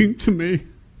you doing to me?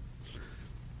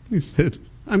 He said,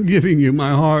 I'm giving you my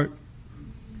heart.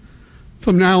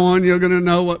 From now on, you're going to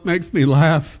know what makes me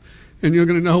laugh, and you're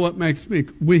going to know what makes me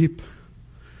weep.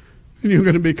 And you're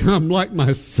going to become like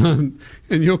my son,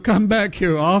 and you'll come back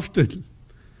here often.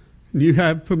 And you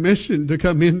have permission to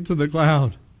come into the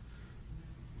cloud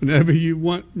whenever you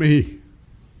want me.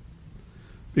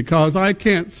 Because I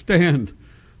can't stand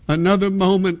another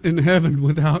moment in heaven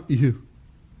without you.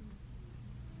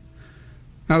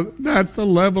 Now, that's a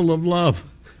level of love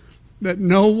that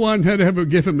no one had ever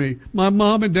given me. My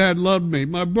mom and dad loved me.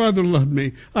 My brother loved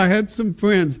me. I had some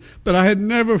friends, but I had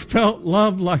never felt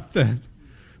love like that.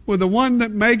 Where the one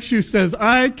that makes you says,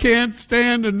 I can't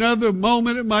stand another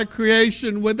moment in my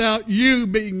creation without you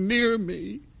being near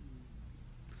me.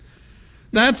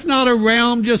 That's not a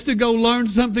realm just to go learn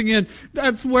something in.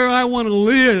 That's where I want to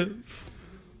live.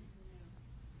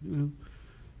 You know,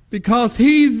 because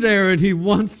he's there and he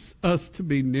wants us to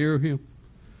be near him.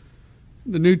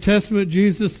 In the New Testament,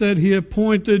 Jesus said he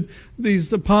appointed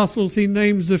these apostles. He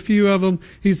names a few of them.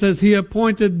 He says he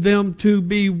appointed them to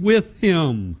be with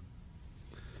him.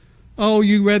 Oh,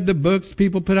 you read the books.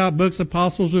 People put out books.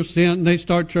 Apostles are sent and they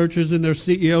start churches and they're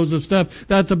CEOs of stuff.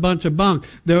 That's a bunch of bunk.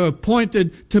 They're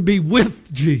appointed to be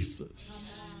with Jesus.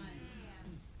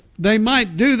 They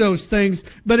might do those things,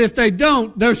 but if they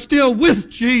don't, they're still with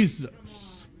Jesus.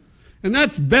 And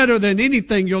that's better than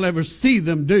anything you'll ever see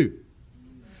them do.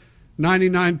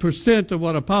 99% of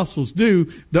what apostles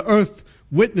do, the earth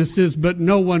witnesses, but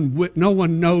no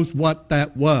one knows what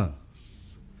that was.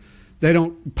 They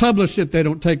don't publish it. They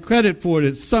don't take credit for it.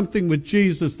 It's something with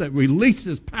Jesus that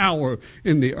releases power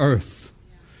in the earth.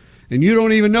 And you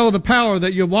don't even know the power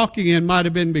that you're walking in might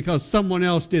have been because someone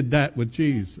else did that with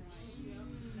Jesus.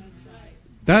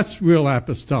 That's real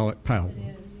apostolic power.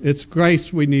 It's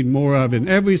grace we need more of. And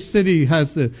every city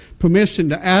has the permission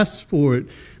to ask for it.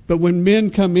 But when men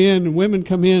come in and women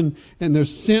come in and they're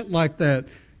sent like that,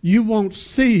 you won't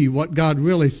see what God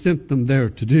really sent them there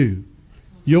to do.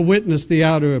 You'll witness the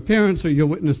outer appearance or you'll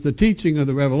witness the teaching of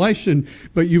the revelation,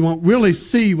 but you won't really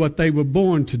see what they were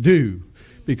born to do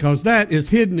because that is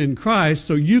hidden in Christ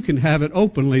so you can have it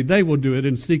openly. They will do it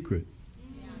in secret.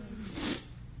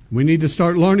 We need to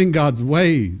start learning God's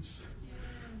ways.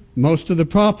 Most of the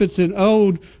prophets in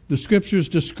old, the scriptures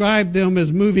describe them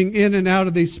as moving in and out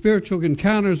of these spiritual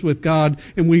encounters with God,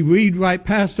 and we read right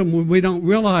past them when we don't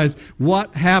realize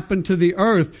what happened to the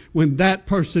earth when that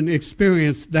person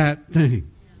experienced that thing.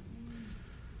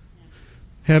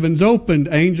 Heavens opened,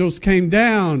 angels came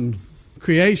down,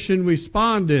 creation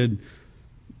responded.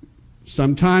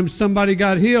 Sometimes somebody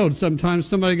got healed, sometimes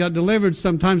somebody got delivered,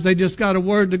 sometimes they just got a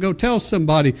word to go tell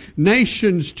somebody.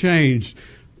 Nations changed,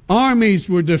 armies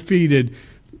were defeated,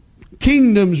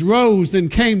 kingdoms rose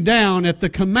and came down at the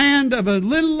command of a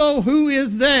little old who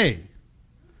is they?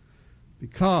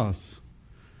 Because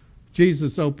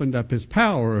Jesus opened up his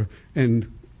power and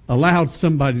allowed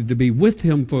somebody to be with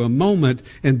him for a moment,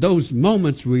 and those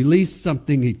moments released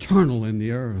something eternal in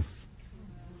the earth.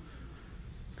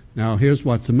 Now, here's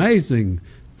what's amazing.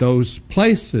 Those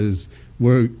places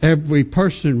where every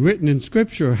person written in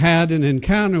Scripture had an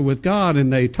encounter with God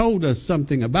and they told us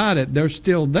something about it, they're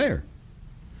still there.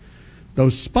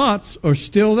 Those spots are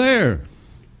still there.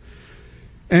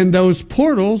 And those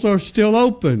portals are still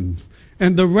open.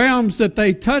 And the realms that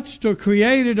they touched or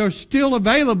created are still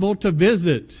available to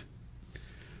visit.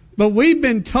 But we've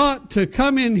been taught to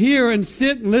come in here and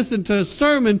sit and listen to a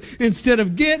sermon instead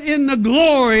of get in the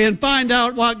glory and find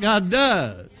out what God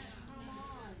does.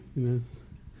 You know?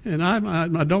 And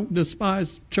I don't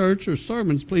despise church or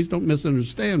sermons. Please don't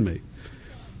misunderstand me.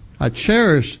 I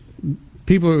cherish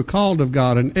people who are called of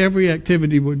God, and every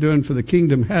activity we're doing for the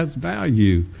kingdom has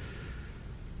value.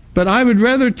 But I would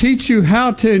rather teach you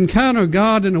how to encounter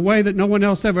God in a way that no one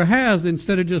else ever has,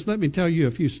 instead of just let me tell you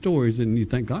a few stories and you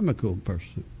think I'm a cool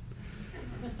person.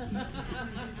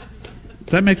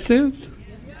 Does that make sense?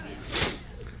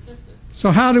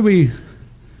 So how do we,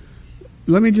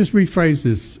 let me just rephrase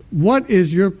this. What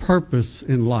is your purpose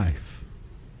in life?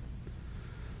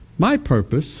 My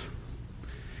purpose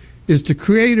is to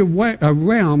create a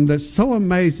realm that's so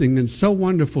amazing and so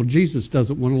wonderful Jesus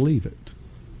doesn't want to leave it.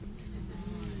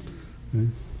 Okay.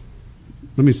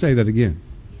 Let me say that again.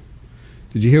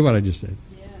 Did you hear what I just said?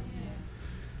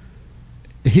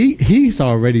 He's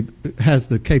already has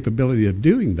the capability of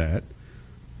doing that,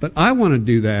 but I want to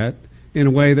do that in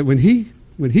a way that when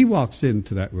he walks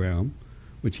into that realm,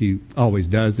 which he always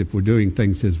does if we're doing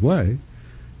things his way,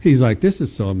 he's like, this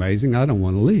is so amazing, I don't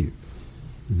want to leave.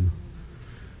 You know?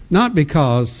 Not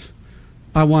because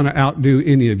I want to outdo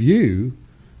any of you,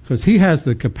 because he has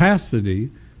the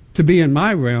capacity to be in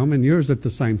my realm and yours at the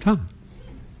same time.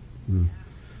 You know?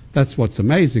 That's what's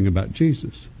amazing about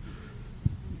Jesus.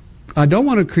 I don't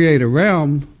want to create a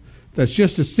realm that's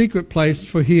just a secret place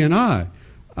for he and I.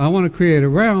 I want to create a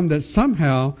realm that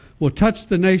somehow will touch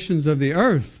the nations of the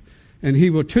earth, and he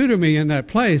will tutor me in that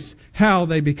place how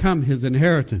they become his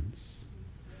inheritance.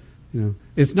 You know,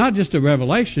 it's not just a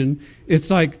revelation. It's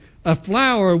like a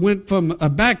flower went from a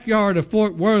backyard of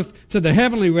Fort Worth to the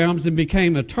heavenly realms and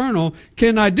became eternal.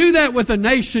 Can I do that with a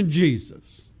nation,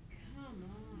 Jesus?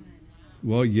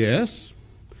 Well, yes.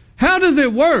 How does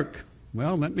it work?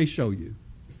 Well, let me show you.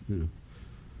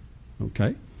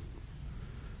 Okay.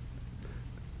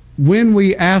 When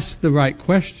we ask the right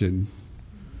question,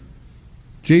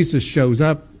 Jesus shows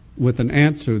up with an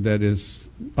answer that is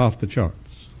off the charts.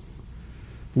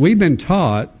 We've been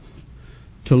taught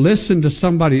to listen to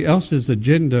somebody else's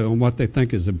agenda on what they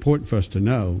think is important for us to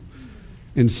know,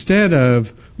 instead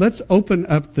of let's open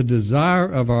up the desire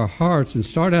of our hearts and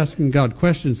start asking God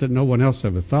questions that no one else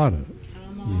ever thought of.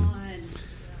 Come on.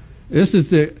 This is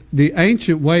the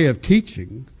ancient way of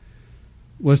teaching,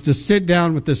 was to sit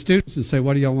down with the students and say,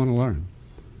 what do y'all want to learn?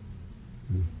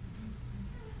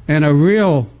 And a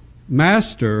real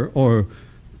master or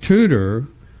tutor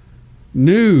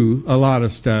knew a lot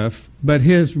of stuff, but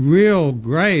his real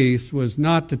grace was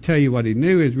not to tell you what he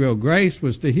knew. His real grace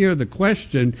was to hear the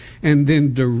question and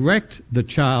then direct the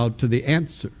child to the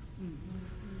answer.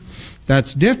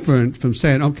 That's different from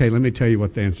saying, okay, let me tell you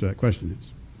what the answer to that question is.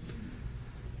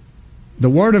 The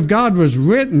Word of God was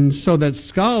written so that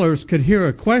scholars could hear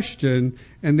a question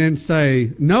and then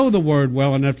say, know the Word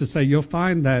well enough to say, you'll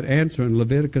find that answer in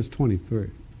Leviticus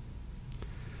 23.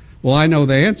 Well, I know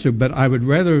the answer, but I would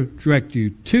rather direct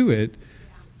you to it,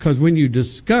 because when you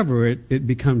discover it, it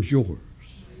becomes yours.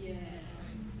 Yes.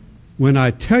 When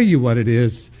I tell you what it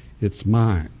is, it's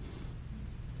mine.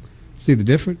 See the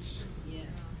difference? Yes.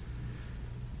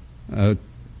 A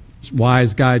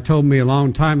wise guy told me a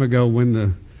long time ago, when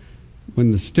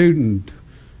the student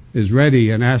is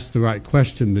ready and asks the right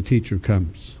question, the teacher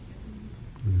comes.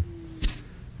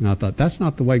 And I thought, that's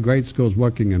not the way grade school is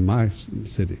working in my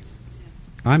city.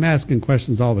 I'm asking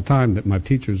questions all the time that my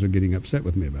teachers are getting upset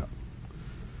with me about.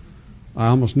 I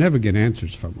almost never get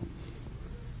answers from them.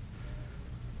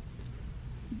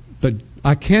 But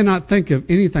I cannot think of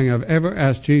anything I've ever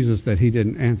asked Jesus that he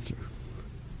didn't answer.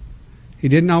 He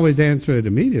didn't always answer it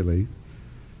immediately,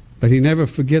 but he never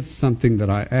forgets something that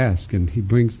I ask, and he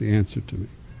brings the answer to me.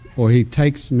 Or he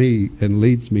takes me and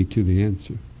leads me to the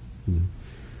answer.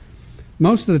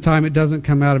 Most of the time it doesn't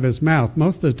come out of his mouth.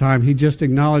 Most of the time he just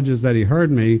acknowledges that he heard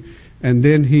me, and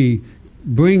then he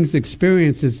brings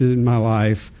experiences in my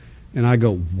life, and I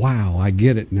go, wow, I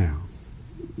get it now.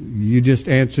 You just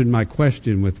answered my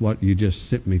question with what you just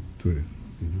sent me through.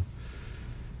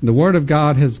 The Word of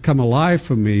God has come alive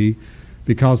for me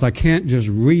because I can't just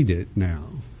read it now.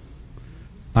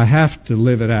 I have to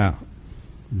live it out.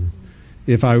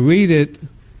 If I read it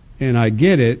and I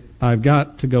get it, I've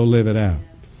got to go live it out.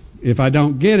 If I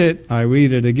don't get it, I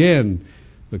read it again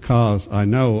because I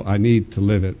know I need to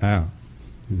live it out.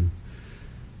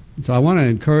 So I want to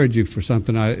encourage you for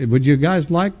something. Would you guys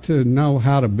like to know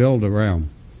how to build a realm?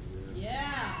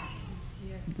 Yeah.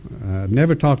 I've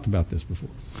never talked about this before.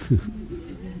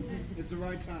 It's the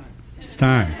right time. It's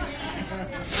time.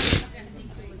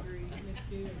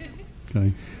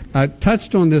 Okay. I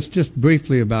touched on this just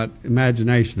briefly about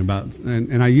imagination,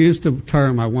 and I used the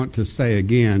term I want to say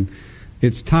again.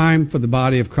 It's time for the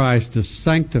body of Christ to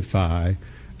sanctify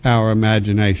our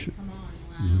imagination.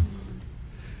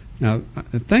 Now,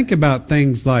 think about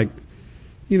things like,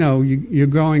 you're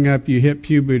growing up, you hit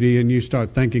puberty, and you start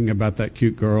thinking about that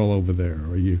cute girl over there,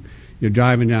 or you're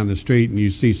driving down the street and you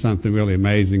see something really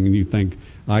amazing, and you think,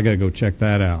 I got to go check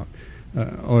that out.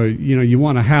 Or you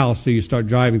want a house, so you start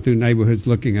driving through neighborhoods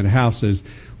looking at houses.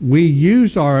 We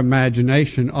use our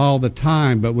imagination all the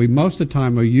time, but we most of the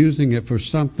time are using it for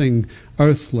something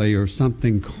earthly or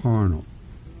something carnal.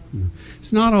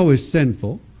 It's not always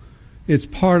sinful. It's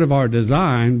part of our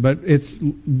design, but it's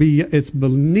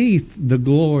beneath the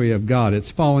glory of God. It's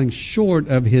falling short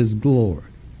of His glory.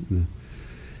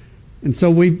 And so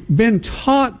we've been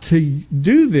taught to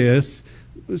do this.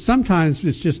 Sometimes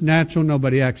it's just natural.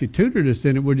 Nobody actually tutored us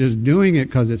in it. We're just doing it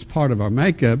because it's part of our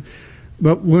makeup.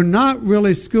 But we're not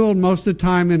really schooled most of the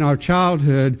time in our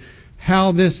childhood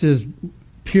how this is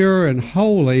pure and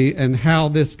holy and how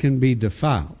this can be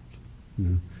defiled.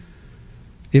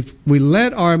 If we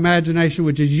let our imagination,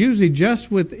 which is usually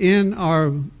just within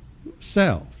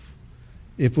ourself,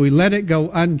 if we let it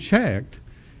go unchecked,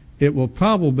 it will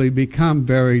probably become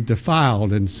very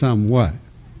defiled in some way.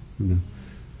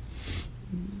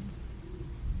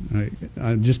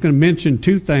 I'm just going to mention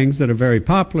two things that are very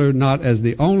popular, not as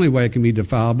the only way it can be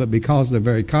defiled, but because they're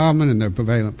very common and they're a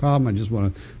prevalent problem. I just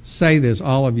want to say this.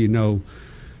 All of you know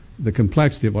the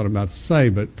complexity of what I'm about to say,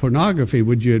 but pornography,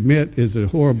 would you admit, is a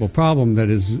horrible problem that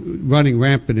is running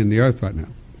rampant in the earth right now.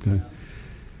 Okay?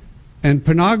 And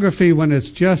pornography, when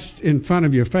it's just in front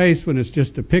of your face, when it's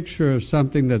just a picture of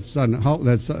something that's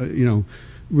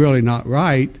really not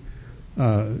right,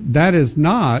 that is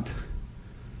not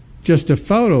just a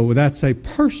photo. That's a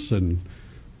person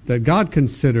that God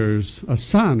considers a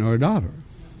son or a daughter.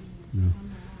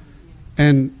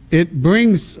 And it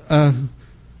brings a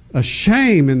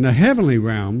shame in the heavenly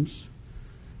realms,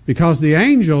 because the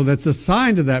angel that's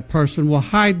assigned to that person will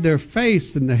hide their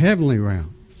face in the heavenly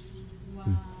realms.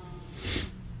 Wow.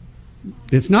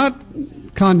 It's not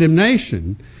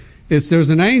condemnation. There's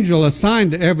an angel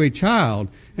assigned to every child,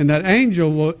 and that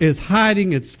angel is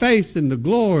hiding its face in the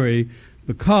glory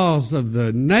because of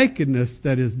the nakedness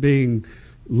that is being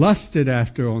lusted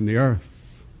after on the earth.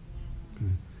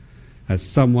 That's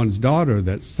someone's daughter,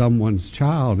 that's someone's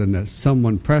child, and that's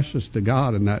someone precious to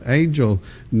God, and that angel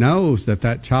knows that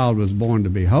that child was born to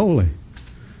be holy.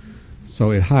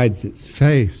 So it hides its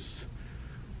face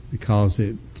because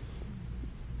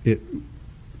it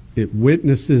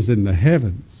witnesses in the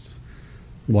heavens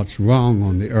what's wrong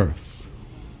on the earth.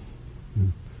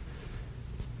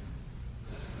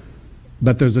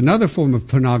 But there's another form of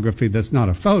pornography that's not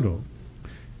a photo.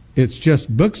 It's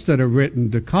just books that are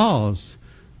written to cause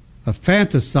a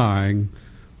fantasizing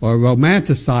or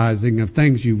romanticizing of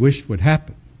things you wish would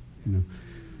happen.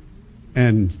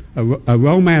 And a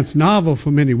romance novel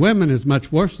for many women is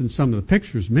much worse than some of the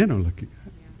pictures men are looking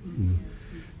at.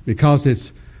 Because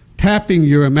it's tapping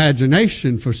your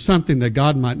imagination for something that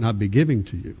God might not be giving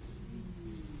to you.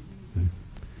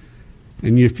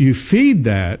 And if you feed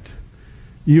that,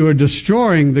 you are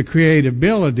destroying the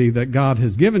creativity that God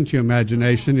has given to your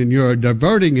imagination, and you are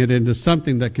diverting it into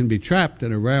something that can be trapped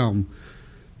in a realm,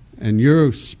 and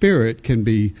your spirit can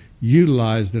be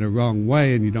utilized in a wrong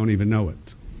way, and you don't even know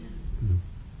it.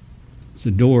 It's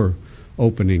a door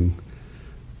opening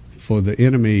for the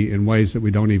enemy in ways that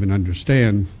we don't even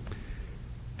understand.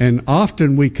 And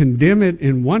often we condemn it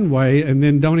in one way and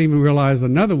then don't even realize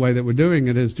another way that we're doing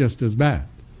it is just as bad.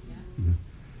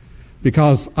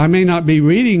 Because I may not be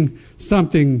reading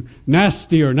something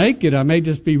nasty or naked. I may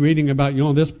just be reading about,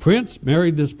 this prince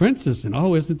married this princess, and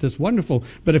oh, isn't this wonderful?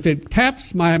 But if it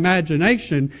taps my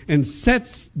imagination and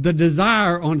sets the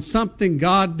desire on something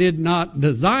God did not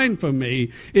design for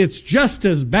me, it's just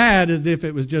as bad as if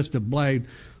it was just a blade,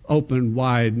 open,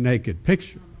 wide, naked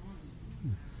picture.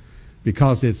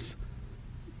 Because it's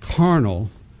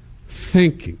carnal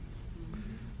thinking.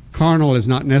 Carnal is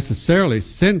not necessarily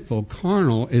sinful.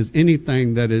 Carnal is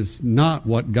anything that is not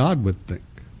what God would think.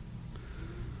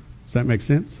 Does that make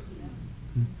sense?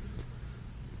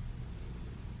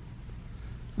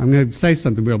 I'm going to say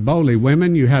something real boldly.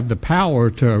 Women, you have the power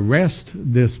to arrest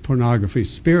this pornography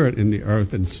spirit in the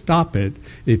earth and stop it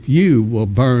if you will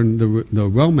burn the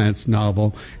romance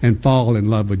novel and fall in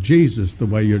love with Jesus the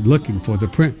way you're looking for the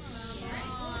prince.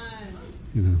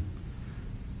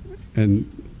 And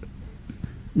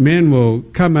men will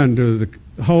come under the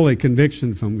holy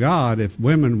conviction from God if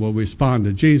women will respond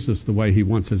to Jesus the way he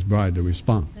wants his bride to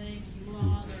respond. Thank you,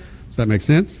 Father. Does that make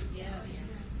sense?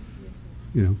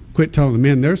 Yes. Quit telling the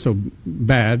men they're so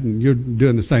bad and you're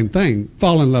doing the same thing.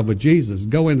 Fall in love with Jesus.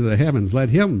 Go into the heavens. Let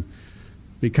him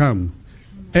become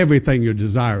everything your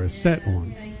desire is set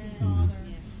on. Thank you, Father.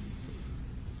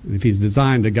 And if he's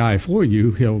designed a guy for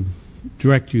you, he'll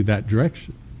direct you that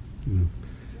direction.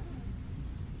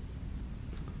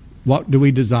 What do we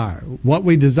desire? What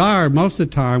we desire, most of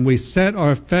the time, we set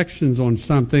our affections on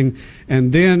something,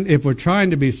 and then if we're trying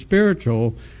to be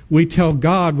spiritual, we tell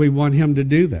God we want him to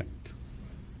do that.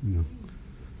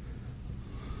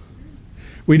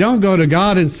 We don't go to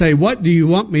God and say, what do you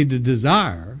want me to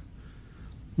desire?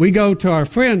 We go to our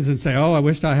friends and say, oh, I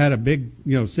wished I had a big,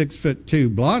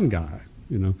 6'2" blonde guy,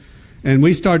 And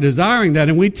we start desiring that,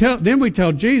 and we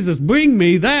tell Jesus, bring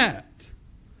me that.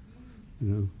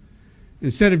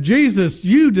 Instead of Jesus,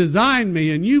 you designed me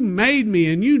and you made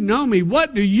me and you know me.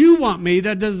 What do you want me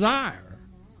to desire?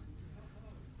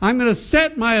 I'm going to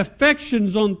set my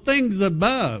affections on things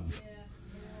above.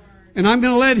 And I'm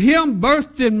going to let him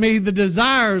birth in me the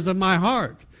desires of my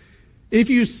heart. If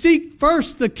you seek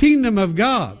first the kingdom of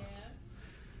God,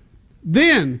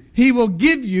 then he will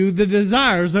give you the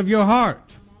desires of your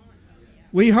heart.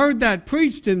 We heard that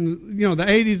preached in the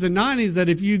 80s and 90s that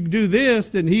if you do this,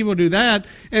 then he will do that.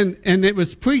 And it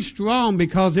was preached wrong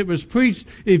because it was preached,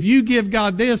 if you give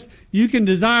God this, you can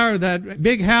desire that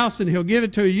big house and he'll give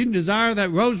it to you. You can desire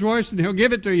that Rolls Royce and he'll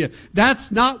give it to you.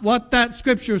 That's not what that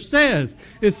scripture says.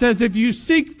 It says if you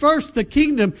seek first the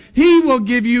kingdom, he will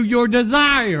give you your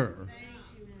desire.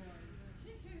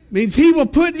 Means he will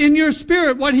put in your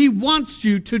spirit what he wants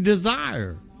you to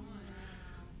desire.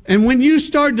 And when you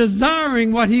start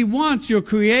desiring what he wants, you're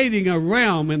creating a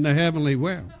realm in the heavenly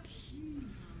realms.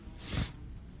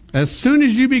 As soon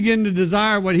as you begin to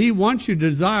desire what he wants you to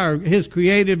desire, his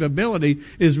creative ability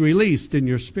is released in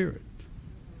your spirit.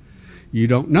 You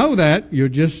don't know that. You're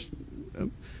just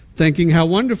thinking how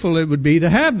wonderful it would be to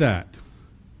have that.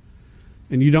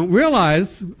 And you don't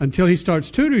realize, until he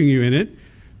starts tutoring you in it,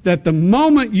 that the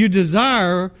moment you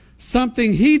desire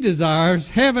something he desires,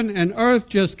 heaven and earth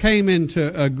just came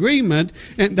into agreement,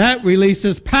 and that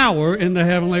releases power in the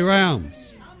heavenly realms.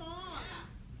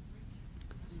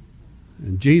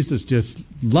 And Jesus just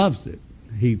loves it.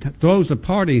 He throws a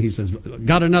party, he says,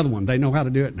 got another one. They know how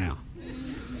to do it now.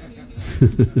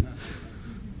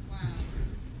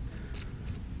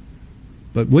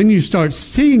 But when you start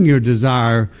seeing your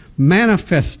desire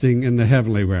manifesting in the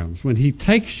heavenly realms, when he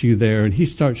takes you there and he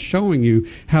starts showing you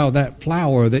how that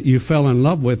flower that you fell in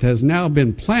love with has now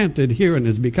been planted here and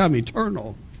has become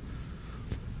eternal.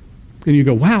 And you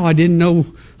go, wow, I didn't know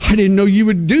you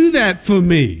would do that for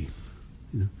me.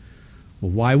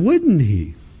 Well, why wouldn't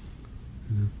he?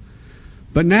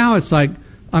 But now it's like,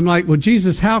 I'm like, well,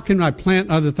 Jesus, how can I plant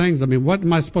other things? I mean, what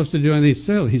am I supposed to do in these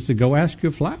cells? He said, go ask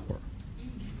your flower.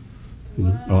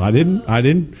 Oh, I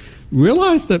didn't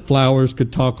realize that flowers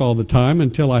could talk all the time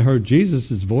until I heard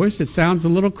Jesus' voice. It sounds a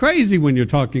little crazy when you're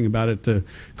talking about it to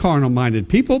carnal-minded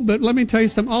people, but let me tell you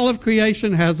something. All of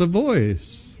creation has a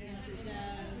voice.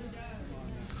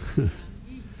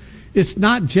 It's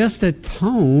not just a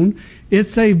tone,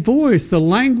 it's a voice. The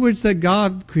language that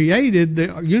God created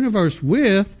the universe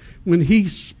with, when he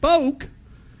spoke,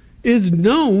 is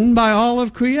known by all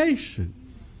of creation.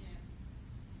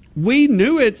 We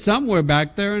knew it somewhere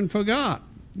back there and forgot.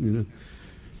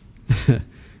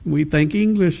 We think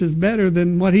English is better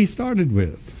than what he started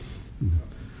with.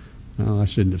 Oh, I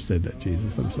shouldn't have said that,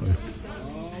 Jesus. I'm sorry.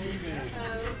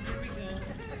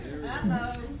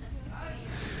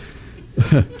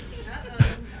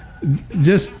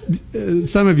 Just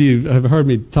some of you have heard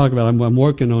me talk about. I'm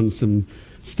working on some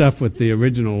stuff with the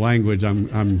original language.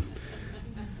 I'm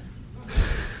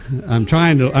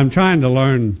trying to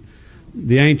learn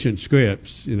the ancient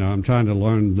scripts. I'm trying to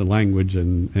learn the language,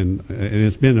 and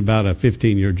it's been about a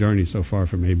 15-year journey so far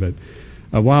for me. But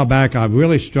a while back, I'm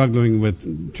really struggling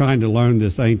with trying to learn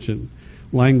this ancient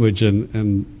language,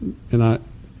 and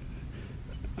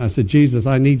I said, Jesus,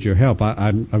 I need your help.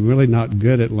 I'm really not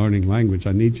good at learning language.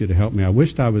 I need you to help me. I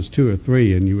wished I was 2 or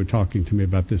 3 and you were talking to me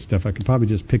about this stuff. I could probably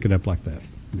just pick it up like that.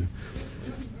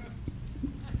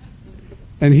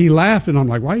 And he laughed, and I'm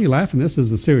like, why are you laughing? This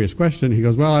is a serious question. He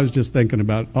goes, well, I was just thinking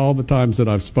about all the times that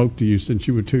I've spoke to you since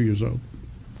you were 2 years old.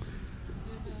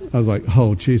 I was like,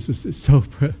 oh, Jesus, it's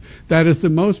that is the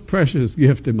most precious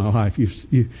gift in my life.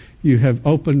 You have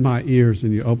opened my ears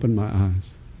and you opened my eyes.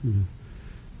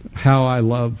 How I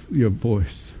love your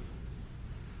voice.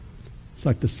 It's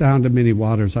like the sound of many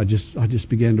waters. I just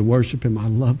began to worship him. I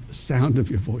love the sound of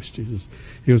your voice, Jesus.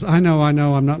 He goes, I know,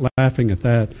 I'm not laughing at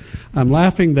that. I'm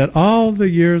laughing that all the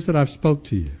years that I've spoke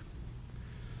to you,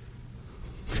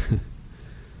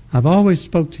 I've always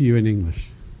spoke to you in English.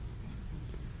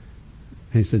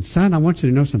 And he said, son, I want you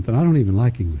to know something. I don't even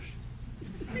like English.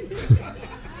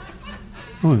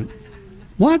 I went,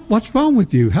 what? What's wrong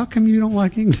with you? How come you don't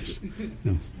like English?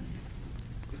 No.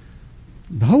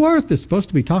 The whole earth is supposed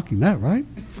to be talking that, right?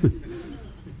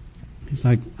 He's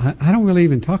like, I don't really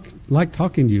even like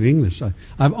talking to you English.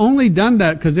 I've only done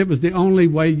that because it was the only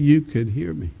way you could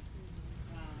hear me.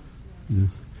 Yeah.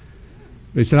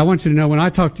 But he said, I want you to know when I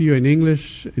talk to you in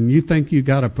English and you think you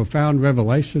got a profound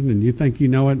revelation and you think you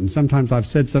know it, and sometimes I've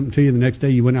said something to you, the next day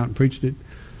you went out and preached it.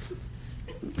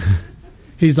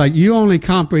 He's like, you only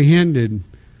comprehended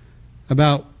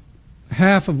about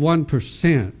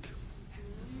 0.5%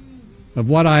 of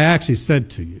what I actually said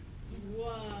to you.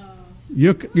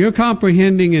 You're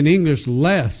comprehending in English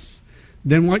less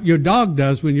than what your dog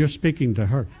does when you're speaking to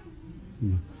her.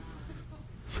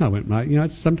 I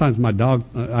went, sometimes my dog,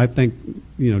 I think,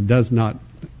 does not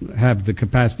have the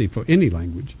capacity for any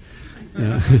language.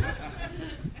 And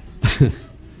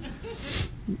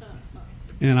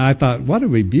I thought, what a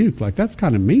rebuke. Like, that's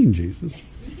kind of mean, Jesus.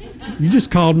 You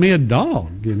just called me a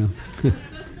dog,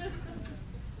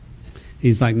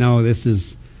 He's like, no, this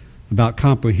is about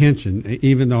comprehension.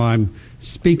 Even though I'm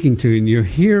speaking to you and you're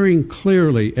hearing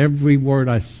clearly every word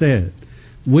I said,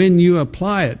 when you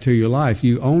apply it to your life,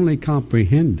 you only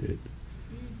comprehended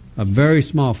a very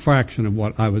small fraction of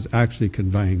what I was actually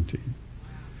conveying to you.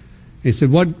 He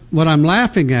said, what I'm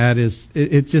laughing at is,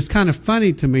 it's just kind of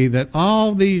funny to me that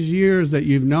all these years that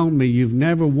you've known me, you've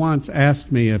never once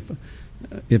asked me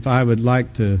if I would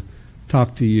like to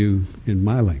talk to you in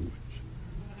my language.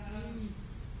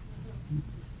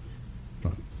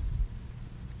 But,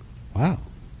 wow,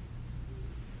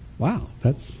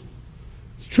 it's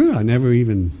true. I never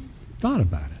even thought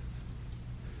about it.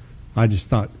 I just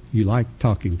thought you liked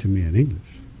talking to me in English.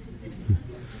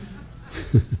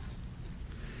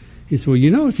 He said,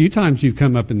 well, a few times you've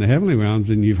come up in the heavenly realms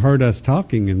and you've heard us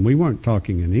talking and we weren't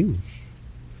talking in English.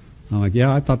 I'm like,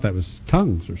 yeah, I thought that was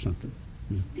tongues or something.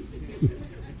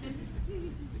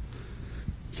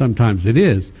 Sometimes it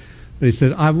is. But he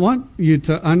said, I want you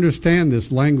to understand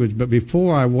this language, but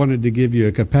before I wanted to give you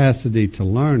a capacity to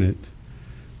learn it,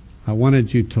 I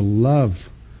wanted you to love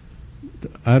the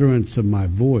utterance of my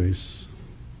voice,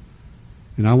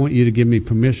 and I want you to give me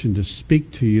permission to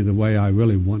speak to you the way I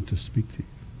really want to speak to you.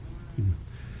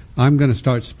 I'm going to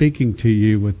start speaking to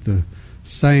you with the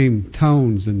same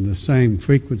tones and the same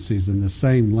frequencies and the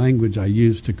same language I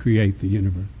used to create the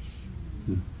universe.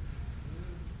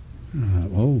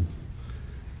 Oh,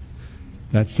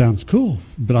 that sounds cool,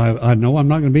 but I know I'm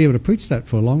not going to be able to preach that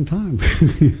for a long time.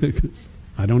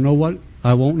 I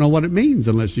won't know what it means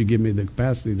unless you give me the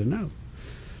capacity to know.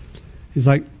 He's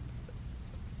like,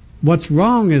 what's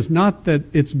wrong is not that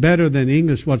it's better than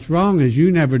English. What's wrong is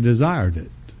you never desired it.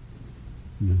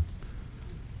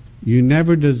 You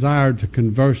never desired to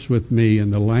converse with me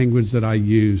in the language that I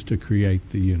use to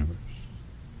create the universe.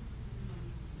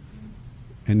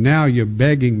 And now you're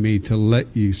begging me to let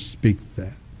you speak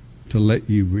that, to let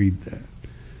you read that.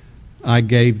 I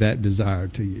gave that desire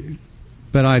to you.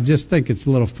 But I just think it's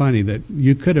a little funny that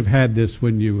you could have had this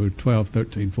when you were 12,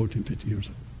 13, 14, 15 years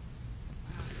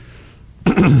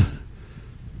old.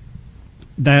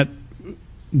 That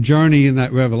journey and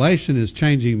that revelation is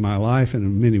changing my life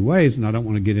in many ways, and I don't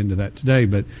want to get into that today,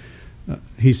 but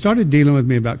he started dealing with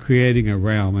me about creating a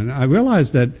realm. And I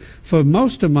realized that for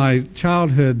most of my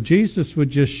childhood, Jesus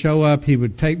would just show up. He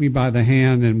would take me by the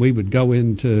hand, and we would go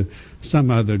into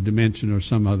some other dimension or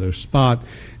some other spot.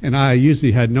 And I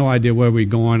usually had no idea where we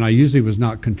were going. I usually was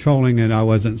not controlling it. I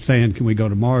wasn't saying, can we go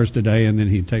to Mars today? And then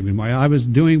he'd take me to Mars. I was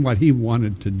doing what he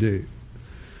wanted to do.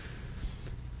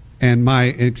 And my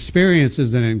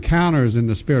experiences and encounters in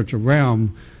the spiritual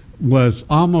realm was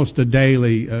almost a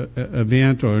daily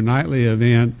event or a nightly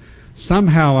event.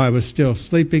 Somehow I was still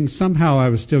sleeping. Somehow I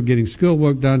was still getting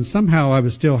schoolwork done. Somehow I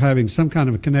was still having some kind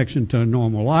of a connection to a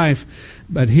normal life.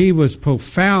 But he was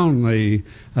profoundly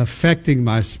affecting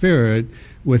my spirit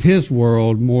with his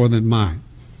world more than mine.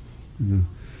 You know?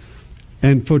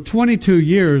 And for 22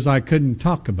 years, I couldn't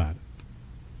talk about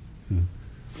it. You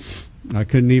know? I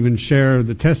couldn't even share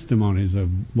the testimonies of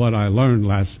what I learned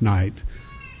last night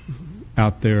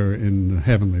out there in the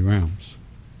heavenly realms.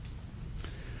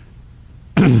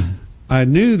 I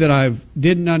knew that I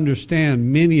didn't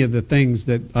understand many of the things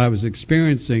that I was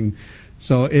experiencing,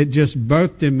 so it just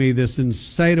birthed in me this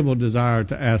insatiable desire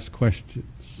to ask questions.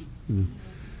 You know?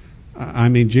 I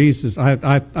mean, Jesus,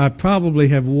 I probably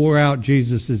have wore out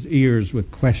Jesus' ears with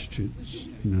questions.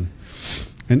 You know?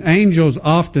 And angels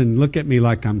often look at me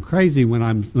like I'm crazy when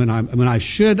I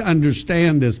should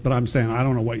understand this, but I'm saying, I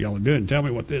don't know what y'all are doing. Tell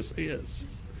me what this is.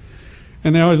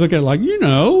 And they always look at it like, you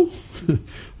know.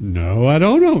 No, I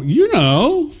don't know. You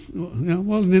know.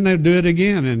 Well, then they'll do it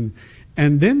again.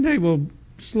 And then they will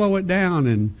slow it down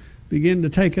and begin to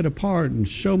take it apart and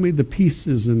show me the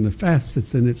pieces and the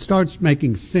facets, and it starts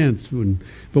making sense.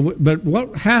 But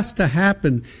what has to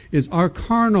happen is our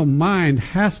carnal mind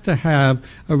has to have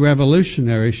a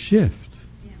revolutionary shift.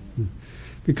 Yeah.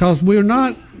 Because we're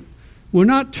not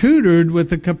tutored with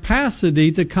the capacity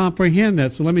to comprehend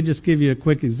that. So let me just give you a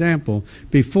quick example.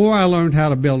 Before I learned how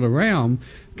to build a realm,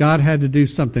 God had to do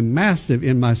something massive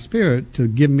in my spirit to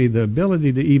give me the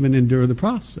ability to even endure the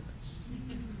process.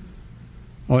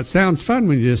 Oh, it sounds fun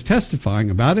when you're just testifying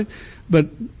about it, but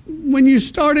when you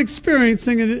start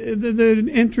experiencing it, the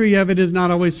entry of it is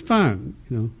not always fun.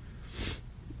 You know,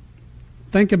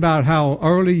 think about how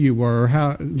early you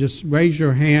were. Just raise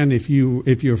your hand if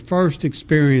your first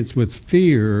experience with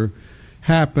fear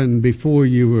happened before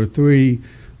you were 3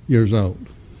 years old.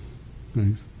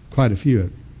 Okay. Quite a few of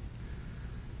you.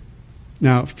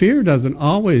 Now, fear doesn't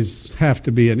always have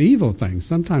to be an evil thing.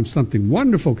 Sometimes something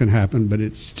wonderful can happen, but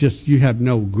it's just you have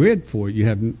no grid for it.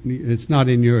 It's not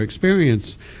in your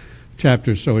experience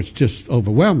chapter, so it's just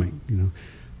overwhelming. You know,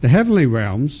 the heavenly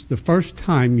realms, the first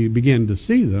time you begin to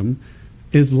see them,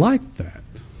 is like that.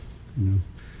 You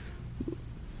know.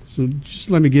 So just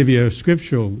let me give you a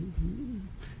scriptural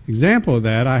example of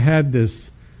that. I had this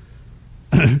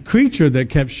creature that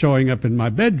kept showing up in my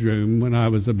bedroom when I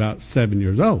was about 7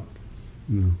 years old.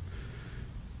 You know.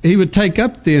 He would take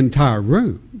up the entire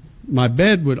room. My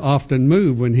bed would often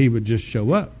move when he would just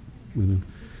show up. You know.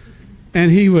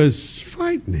 And he was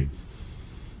frightening.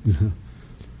 You know.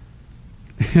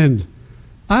 And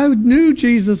I knew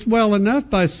Jesus well enough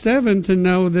by 7 to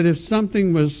know that if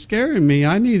something was scaring me,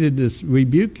 I needed to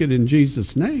rebuke it in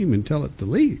Jesus' name and tell it to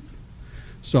leave.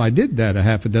 So I did that a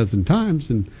half a dozen times,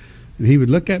 and he would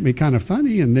look at me kind of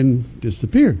funny and then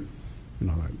disappear. You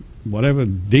know, like, whatever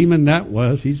demon that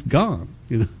was, he's gone.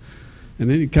 You know, and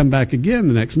then he'd come back again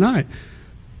the next night.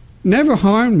 Never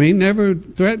harmed me, never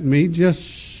threatened me,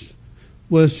 just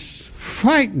was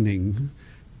frightening.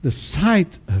 The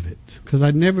sight of it, because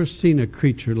I'd never seen a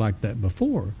creature like that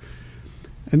before.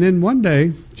 And then one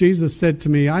day, Jesus said to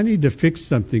me, I need to fix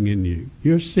something in you.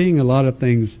 You're seeing a lot of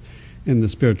things in the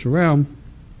spiritual realm,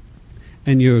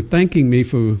 and you're thanking me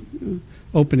for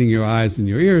opening your eyes and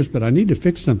your ears, but I need to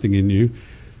fix something in you.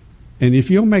 And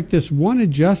if you'll make this one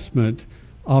adjustment,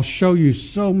 I'll show you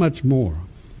so much more.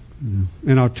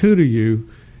 And I'll tutor you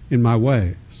in my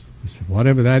ways. I said,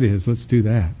 whatever that is, let's do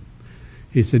that.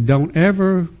 He said, don't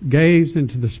ever gaze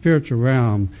into the spiritual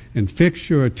realm and fix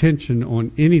your attention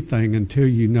on anything until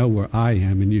you know where I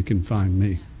am and you can find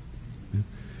me.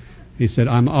 He said,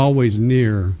 I'm always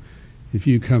near. If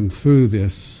you come through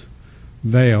this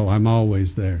veil, I'm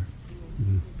always there.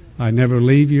 I never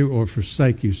leave you or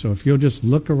forsake you. So if you'll just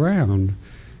look around,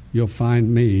 you'll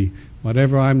find me.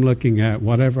 Whatever I'm looking at,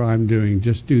 whatever I'm doing,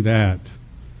 just do that.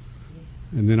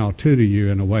 And then I'll tutor you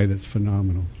in a way that's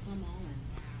phenomenal.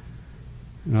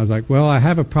 And I was like, well, I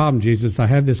have a problem, Jesus. I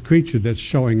have this creature that's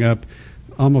showing up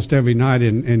almost every night,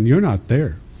 and you're not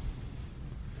there.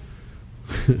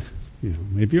 You know,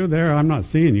 if you're there, I'm not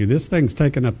seeing you. This thing's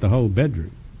taking up the whole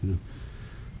bedroom. You know?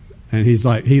 And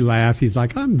he laughed. He's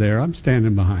like, I'm there. I'm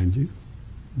standing behind you.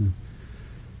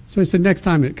 So he said, next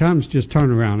time it comes, just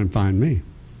turn around and find me.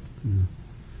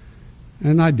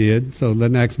 And I did. So the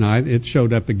next night, it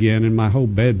showed up again, and my whole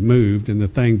bed moved, and the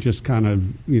thing just kind of,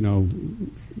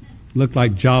 looked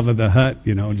like Jabba the Hutt,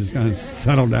 just kind of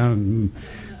settled down and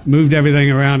moved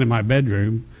everything around in my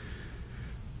bedroom.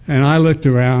 And I looked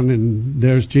around, and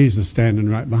there's Jesus standing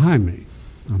right behind me.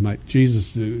 I'm like,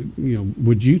 Jesus,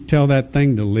 would you tell that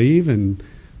thing to leave and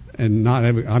not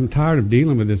ever? I'm tired of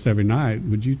dealing with this every night.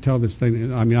 Would you tell this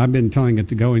thing? I mean, I've been telling it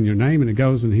to go in your name, and it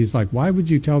goes. And he's like, why would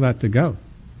you tell that to go?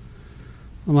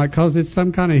 I'm like, because it's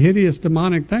some kind of hideous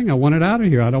demonic thing. I want it out of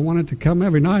here. I don't want it to come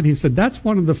every night. He said, that's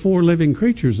one of the 4 living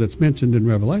creatures that's mentioned in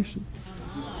Revelation.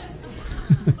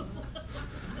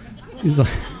 He's like,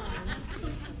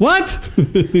 what?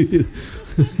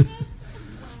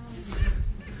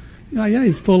 Yeah,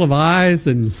 he's full of eyes,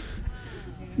 and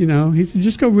he said,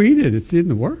 just go read it. It's in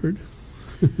the Word.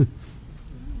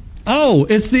 Oh,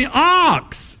 it's the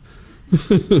ox.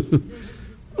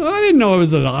 Well, I didn't know it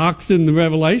was an ox in the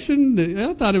Revelation.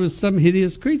 I thought it was some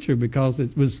hideous creature because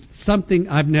it was something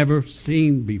I've never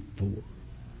seen before.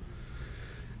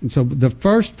 And so the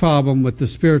first problem with the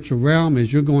spiritual realm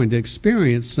is you're going to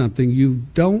experience something you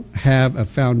don't have a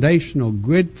foundational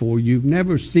grid for. You've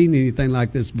never seen anything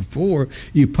like this before.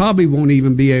 You probably won't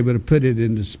even be able to put it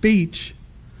into speech.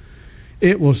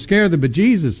 It will scare the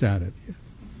bejesus out of you.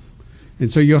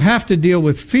 And so you'll have to deal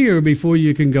with fear before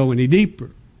you can go any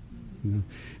deeper.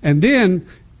 And then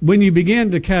when you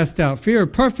begin to cast out fear,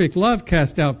 perfect love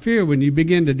casts out fear. When you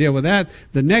begin to deal with that,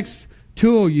 the next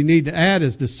tool you need to add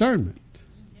is discernment.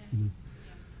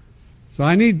 So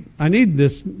I need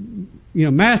this,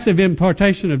 massive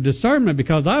impartation of discernment,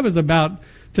 because I was about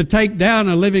to take down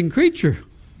a living creature.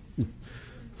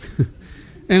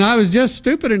 And I was just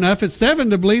stupid enough at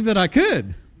 7 to believe that I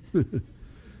could.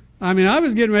 I mean, I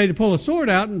was getting ready to pull a sword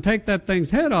out and take that thing's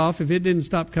head off if it didn't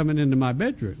stop coming into my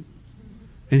bedroom.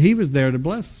 And he was there to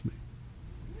bless me.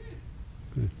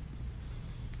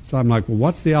 So I'm like, well,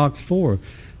 what's the ox for?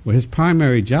 Well, his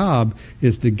primary job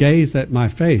is to gaze at my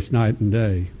face night and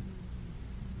day.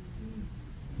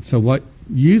 So what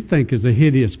you think is a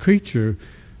hideous creature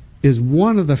is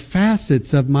one of the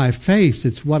facets of my face.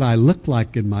 It's what I look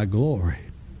like in my glory.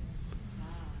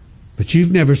 But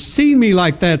you've never seen me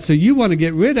like that, so you want to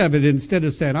get rid of it instead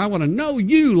of saying, I want to know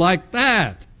you like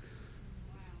that.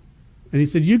 And he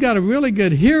said, you got a really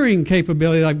good hearing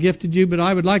capability I've gifted you, but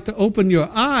I would like to open your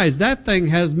eyes. That thing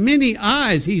has many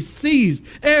eyes. He sees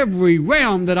every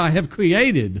realm that I have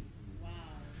created.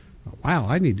 Wow,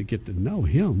 I need to get to know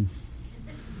him.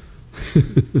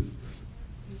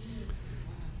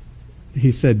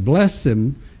 He said, bless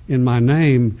him in my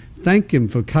name. Thank him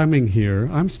for coming here.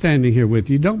 I'm standing here with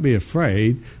you. Don't be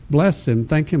afraid. Bless him.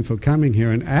 Thank him for coming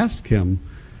here, and ask him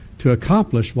to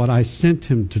accomplish what I sent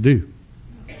him to do.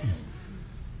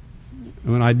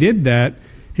 And when I did that,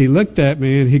 he looked at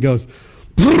me and he goes,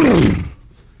 and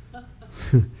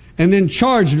then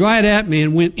charged right at me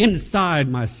and went inside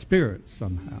my spirit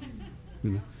somehow.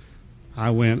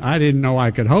 I didn't know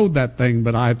I could hold that thing,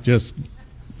 but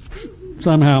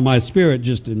somehow my spirit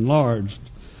just enlarged.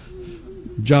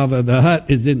 Jabba the Hutt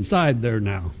is inside there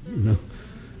now. And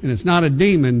it's not a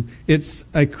demon. It's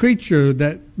a creature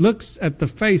that looks at the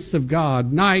face of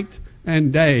God night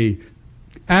and day.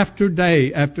 After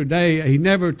day after day, he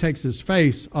never takes his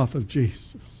face off of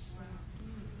Jesus.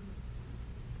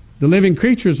 The living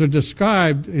creatures are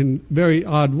described in very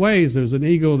odd ways. There's an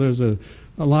eagle, there's a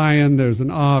lion, there's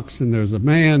an ox, and there's a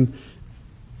man.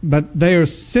 But they are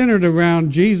centered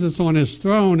around Jesus on his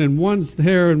throne, and one's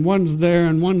there, and one's there,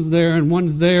 and one's there, and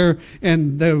one's there.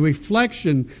 And the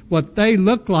reflection, what they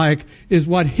look like, is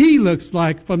what he looks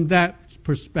like from that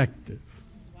perspective.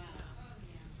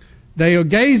 They are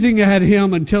gazing at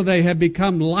him until they have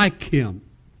become like him.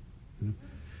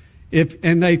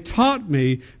 And they taught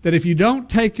me that if you don't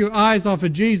take your eyes off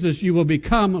of Jesus, you will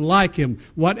become like him.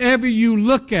 Whatever you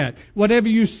look at, whatever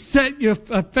you set your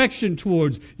affection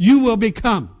towards, you will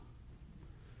become.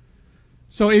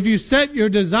 So if you set your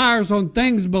desires on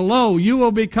things below, you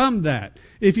will become that.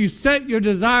 If you set your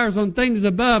desires on things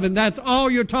above, and that's all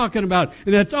you're talking about,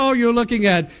 and that's all you're looking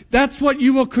at, that's what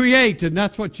you will create, and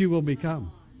that's what you will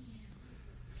become.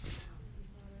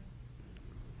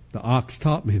 The ox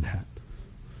taught me that.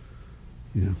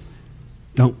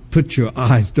 Don't put your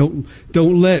eyes, don't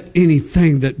let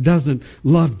anything that doesn't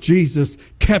love Jesus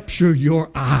capture your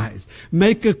eyes.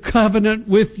 Make a covenant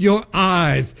with your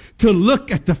eyes to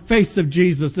look at the face of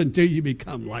Jesus until you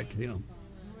become like him.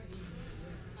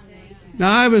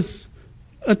 Now, I was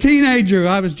a teenager.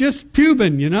 I was just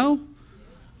pubing,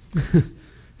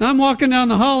 I'm walking down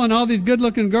the hall and all these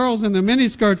good-looking girls in their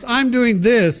miniskirts. I'm doing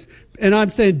this. And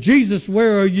I'm saying, Jesus,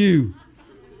 where are you?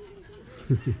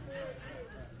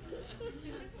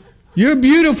 You're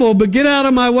beautiful, but get out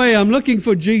of my way. I'm looking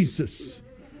for Jesus.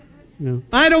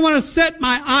 I don't want to set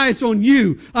my eyes on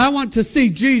you. I want to see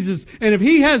Jesus. And if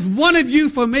he has one of you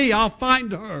for me, I'll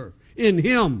find her in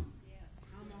him.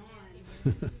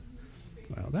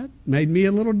 Well, that made me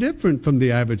a little different from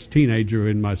the average teenager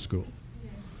in my school.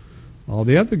 All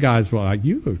the other guys were like,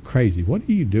 you are crazy. What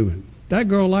are you doing? That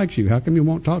girl likes you. How come you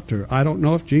won't talk to her? I don't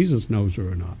know if Jesus knows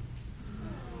her or not.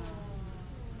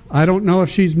 I don't know if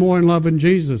she's more in love with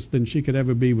Jesus than she could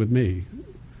ever be with me.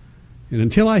 And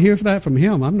until I hear that from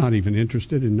him, I'm not even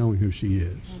interested in knowing who she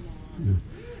is.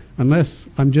 Unless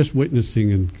I'm just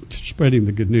witnessing and spreading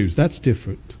the good news. That's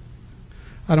different.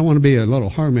 I don't want to be a little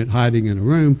hermit hiding in a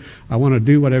room. I want to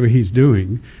do whatever he's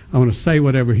doing. I want to say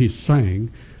whatever he's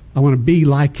saying. I want to be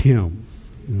like him.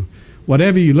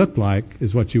 Whatever you look like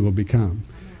is what you will become.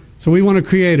 So we want to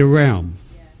create a realm.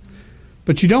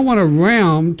 But you don't want a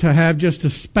realm to have just a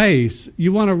space.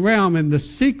 You want a realm, and the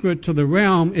secret to the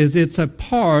realm is it's a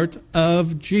part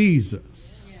of Jesus.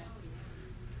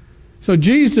 So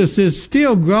Jesus is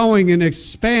still growing and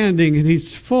expanding, and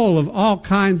he's full of all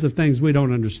kinds of things we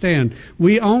don't understand.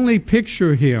 We only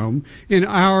picture him in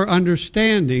our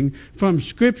understanding from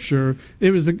Scripture. It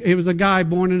was a guy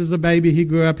born as a baby. He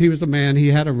grew up. He was a man. He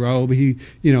had a robe. He,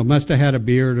 must have had a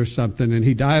beard or something, and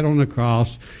he died on the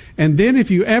cross. And then if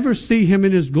you ever see him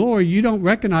in his glory, you don't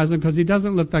recognize him because he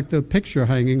doesn't look like the picture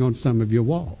hanging on some of your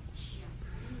walls.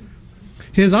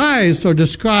 His eyes are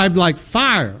described like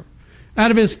fire. Out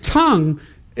of his tongue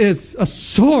is a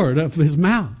sword of his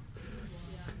mouth.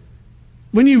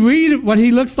 When you read what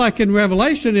he looks like in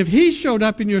Revelation, if he showed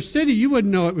up in your city, you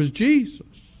wouldn't know it was Jesus.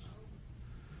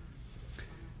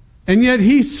 And yet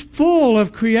he's full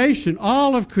of creation.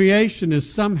 All of creation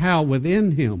is somehow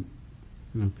within him.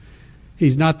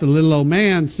 He's not the little old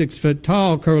man, 6 foot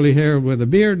tall, curly hair with a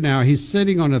beard now. He's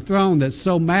sitting on a throne that's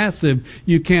so massive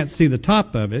you can't see the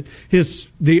top of it.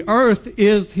 The earth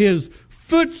is his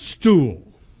footstool.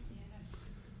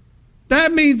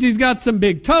 That means he's got some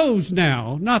big toes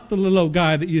now, not the little old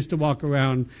guy that used to walk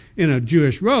around in a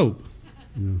Jewish robe.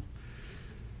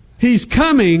 He's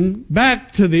coming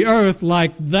back to the earth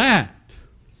like that.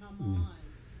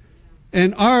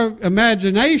 And our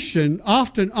imagination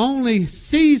often only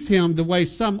sees him the way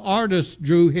some artist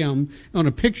drew him on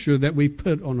a picture that we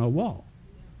put on a wall.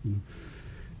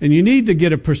 And you need to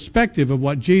get a perspective of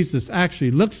what Jesus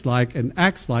actually looks like and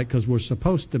acts like, because we're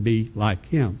supposed to be like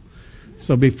him.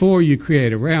 So before you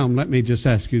create a realm, let me just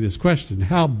ask you this question.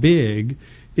 How big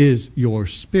is your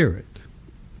spirit?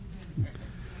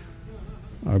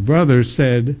 Our brother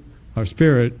said our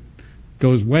spirit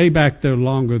goes way back there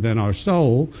longer than our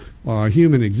soul or our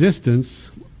human existence.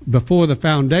 Before the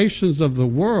foundations of the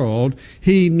world,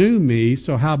 he knew me,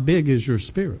 so how big is your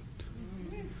spirit?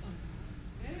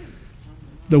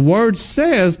 The word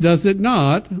says, does it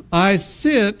not, I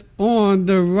sit on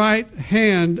the right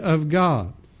hand of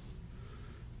God.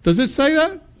 Does it say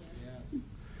that? Yes.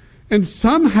 And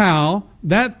somehow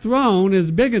that throne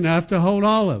is big enough to hold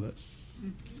all of us.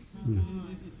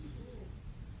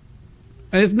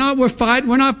 It's not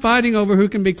we're not fighting over who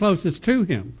can be closest to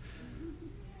him.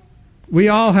 We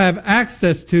all have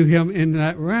access to him in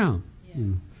that realm. Yes.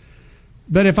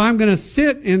 But if I'm going to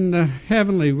sit in the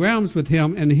heavenly realms with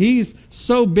him, and he's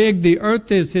so big the earth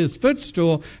is his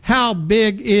footstool, how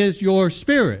big is your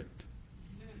spirit?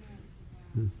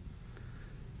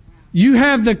 You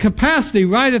have the capacity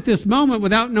right at this moment,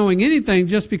 without knowing anything,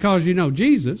 just because you know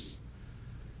Jesus,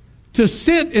 to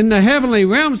sit in the heavenly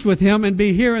realms with him and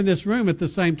be here in this room at the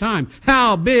same time.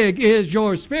 How big is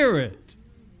your spirit?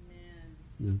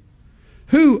 Amen.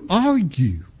 Who are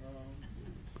you?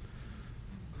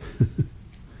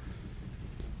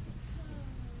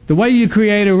 The way you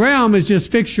create a realm is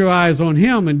just fix your eyes on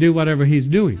him and do whatever he's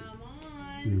doing.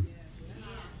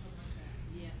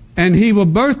 And he will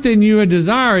birth in you a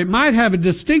desire. It might have a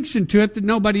distinction to it that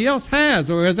nobody else has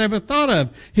or has ever thought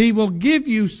of. He will give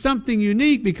you something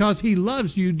unique because he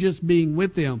loves you just being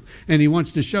with him. And he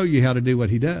wants to show you how to do what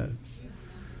he does.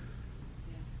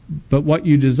 But what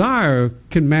you desire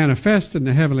can manifest in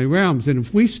the heavenly realms. And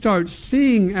if we start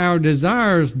seeing our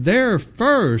desires there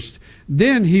first,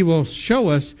 then he will show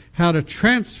us how to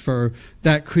transfer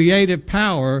that creative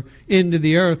power into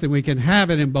the earth, and we can have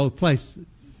it in both places.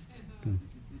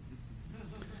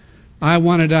 I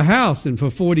wanted a house, and for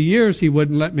 40 years he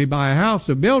wouldn't let me buy a house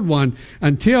or build one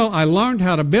until I learned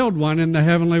how to build one in the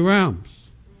heavenly realms.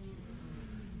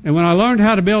 And when I learned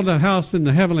how to build a house in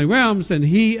the heavenly realms, and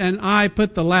he and I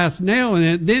put the last nail in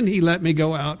it, then he let me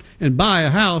go out and buy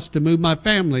a house to move my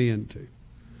family into.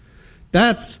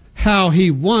 That's how he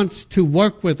wants to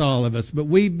work with all of us. But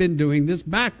we've been doing this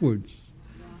backwards.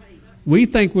 We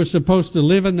think we're supposed to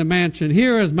live in the mansion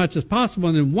here as much as possible,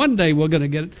 and then one day we're going to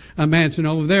get a mansion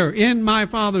over there. In my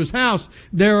Father's house,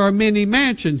 there are many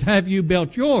mansions. Have you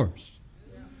built yours?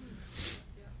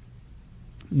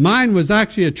 Mine was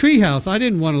actually a tree house. I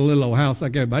didn't want a little old house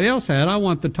like everybody else had. I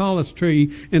want the tallest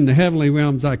tree in the heavenly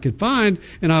realms I could find,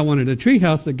 and I wanted a tree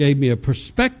house that gave me a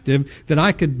perspective that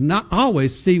I could not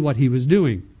always see what he was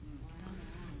doing.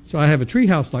 So I have a tree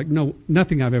house like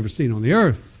nothing I've ever seen on the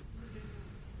earth.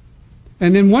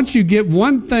 And then once you get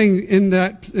one thing in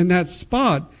that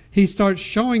spot, he starts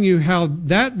showing you how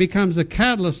that becomes a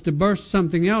catalyst to burst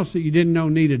something else that you didn't know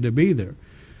needed to be there.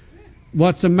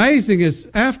 What's amazing is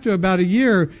after about a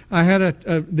year, I had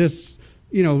this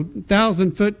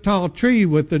 1,000-foot tall tree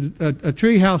with a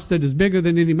tree house that is bigger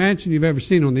than any mansion you've ever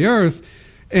seen on the earth,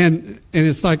 and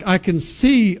it's like I can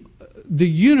see the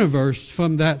universe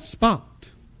from that spot.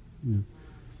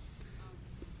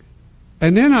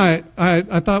 And then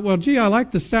I thought, well, gee, I like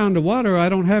the sound of water. I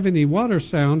don't have any water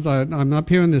sounds. I'm up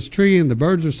here in this tree and the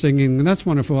birds are singing, and that's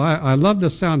wonderful. I love the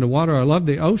sound of water. I love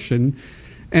the ocean.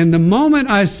 And the moment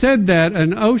I said that,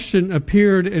 an ocean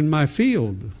appeared in my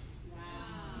field. Wow.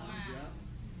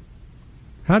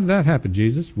 How did that happen,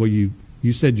 Jesus? Well, you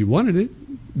said you wanted it.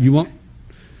 Do you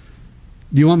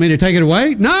want me to take it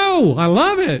away? No, I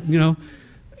love it.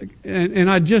 And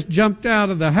I just jumped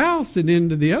out of the house and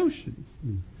into the ocean.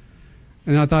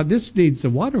 And I thought, this needs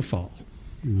a waterfall.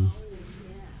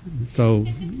 So,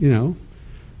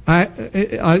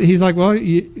 he's like, well, I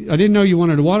didn't know you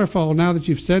wanted a waterfall. Now that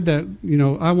you've said that,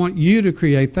 I want you to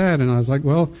create that. And I was like,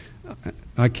 well,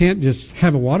 I can't just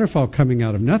have a waterfall coming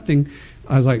out of nothing.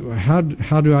 I was like, well, how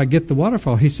do I get the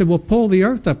waterfall? He said, well, pull the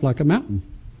earth up like a mountain.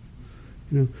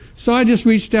 So I just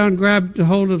reached down, grabbed a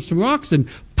hold of some rocks and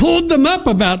pulled them up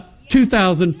about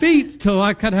 2,000 feet till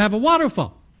I could have a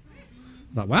waterfall.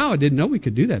 I thought, wow, I didn't know we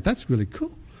could do that. That's really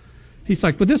cool. He's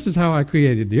like, well, this is how I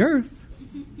created the earth.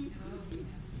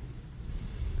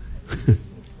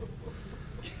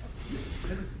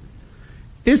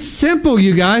 It's simple,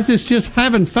 you guys. It's just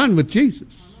having fun with Jesus.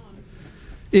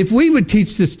 If we would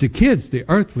teach this to kids, the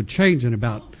earth would change in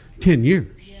about 10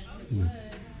 years.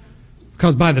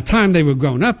 Because by the time they were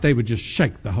grown up, they would just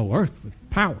shake the whole earth with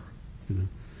power.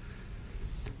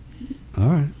 All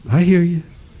right, I hear you.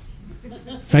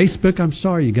 Facebook, I'm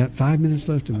sorry, you got 5 minutes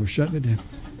left and we're shutting it down.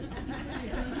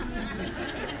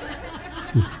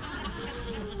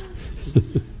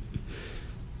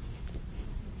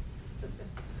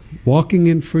 Walking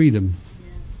in freedom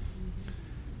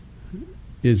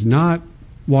is not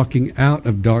walking out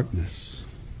of darkness.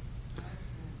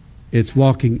 It's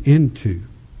walking into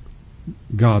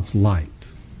God's light.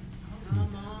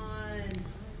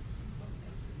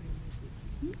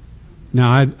 Now,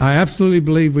 I absolutely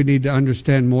believe we need to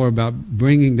understand more about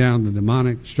bringing down the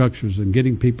demonic structures and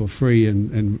getting people free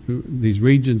in these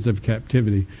regions of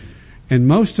captivity. And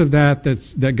most of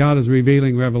that God is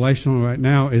revealing revelation right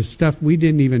now is stuff we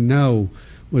didn't even know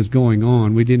was going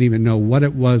on. We didn't even know what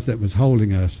it was that was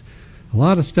holding us. A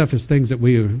lot of stuff is things that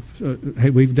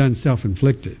we've done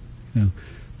self-inflicted.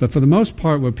 But for the most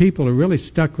part, where people are really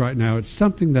stuck right now, it's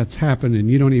something that's happened and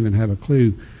you don't even have a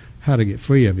clue how to get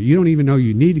free of it. You don't even know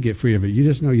you need to get free of it. You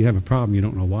just know you have a problem. You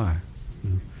don't know why.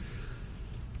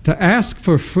 To ask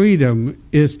for freedom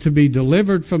is to be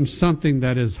delivered from something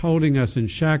that is holding us in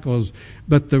shackles,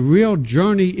 but the real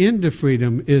journey into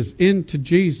freedom is into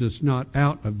Jesus, not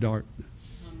out of darkness.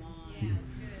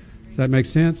 Does that make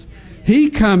sense?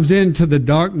 He comes into the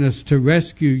darkness to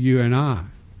rescue you and I.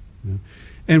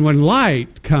 And when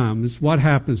light comes, what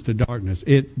happens to darkness?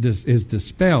 It is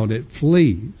dispelled. It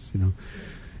flees.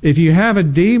 If you have a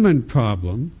demon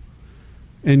problem,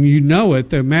 and you know it,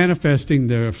 they're manifesting,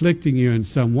 they're afflicting you in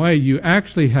some way, you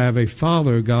actually have a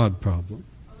Father-God problem.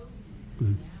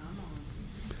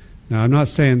 Now, I'm not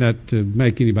saying that to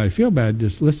make anybody feel bad,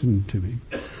 just listen to me.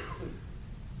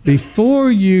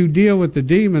 Before you deal with the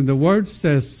demon, the Word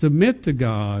says, submit to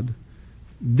God,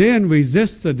 then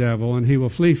resist the devil, and he will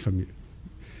flee from you.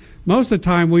 Most of the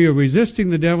time we are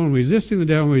resisting the devil and resisting the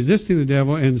devil and resisting the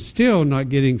devil and still not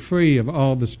getting free of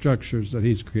all the structures that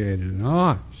he's created in our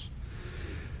lives.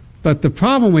 But the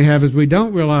problem we have is we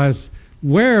don't realize,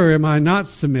 where am I not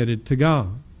submitted to God?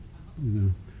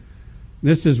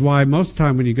 This is why most of the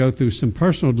time when you go through some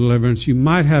personal deliverance, you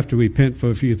might have to repent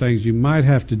for a few things. You might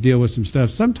have to deal with some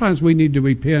stuff. Sometimes we need to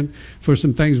repent for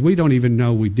some things we don't even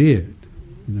know we did.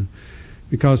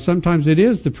 Because sometimes it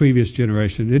is the previous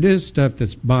generation. It is stuff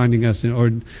that's binding us,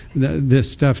 or this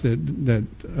stuff that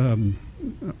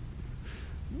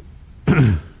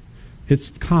it's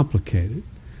complicated.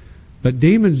 But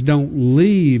demons don't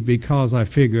leave because I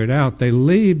figure it out. They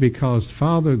leave because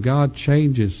Father God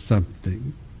changes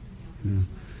something. You know?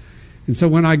 And so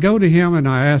when I go to him and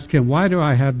I ask him, why do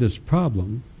I have this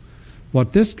problem?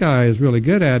 What this guy is really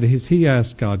good at is he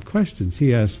asks God questions.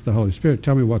 He asks the Holy Spirit,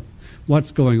 tell me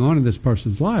what's going on in this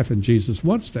person's life. And Jesus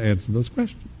wants to answer those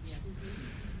questions.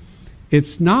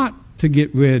 It's not to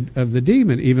get rid of the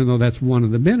demon, even though that's one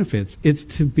of the benefits. It's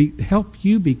to help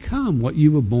you become what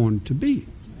you were born to be.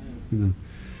 You know,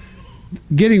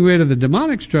 getting rid of the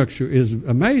demonic structure is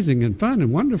amazing and fun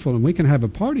and wonderful, and we can have a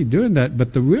party doing that,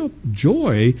 but the real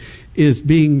joy is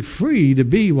being free to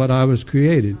be what I was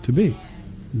created to be.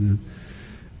 You know?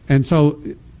 And so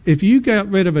if you got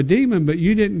rid of a demon but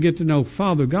you didn't get to know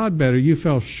Father God better, you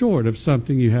fell short of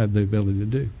something you had the ability to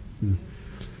do. You know?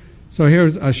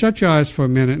 So shut your eyes for a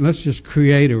minute and let's just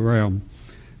create a realm.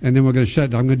 And then we're going to I'm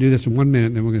going to do this in 1 minute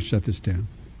and then we're going to shut this down.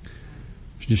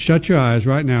 Just shut your eyes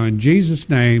right now. In Jesus'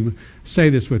 name, say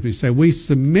this with me. Say, we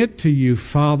submit to you,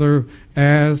 Father,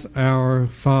 as our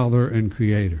Father and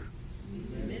Creator. We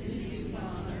submit to you,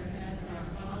 Father, as our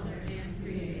Father and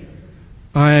Creator.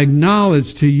 I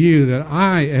acknowledge to you that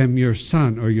I am your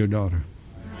son or your daughter.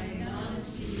 I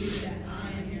acknowledge to you that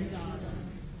I am your daughter.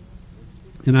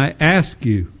 And I ask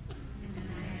you,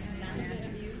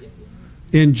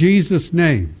 in Jesus'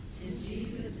 name,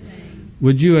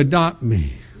 would you adopt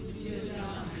me?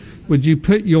 Would you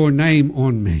put your name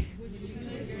on me?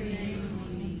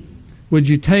 Would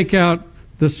you take out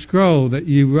the scroll that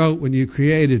you wrote when you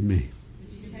created me?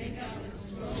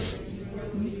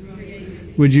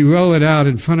 Would you roll it out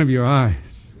in front of your eyes?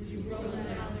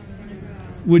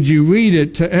 Would you read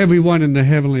it to everyone in the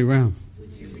heavenly realm?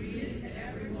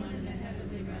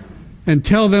 And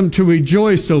tell them to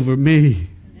rejoice over me.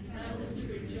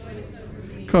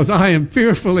 Because I am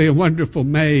fearfully and wonderfully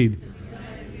made.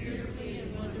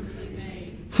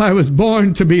 I was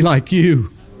born to be like you.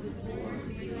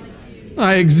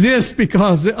 I exist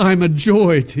because I'm a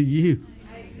joy to you.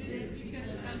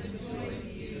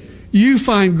 You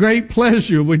find great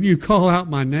pleasure when you call out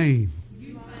my name.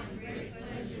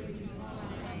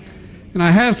 And I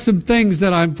have some things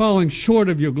that I'm falling short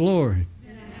of your glory.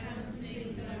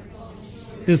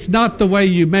 It's not the way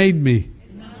you made me.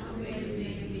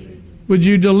 Would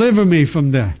you deliver me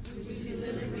from that?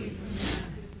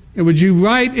 And would you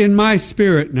write in my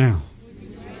spirit now,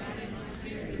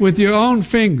 with your own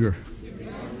finger,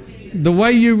 the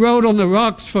way you wrote on the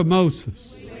rocks for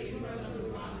Moses?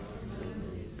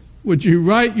 Would you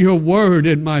write your word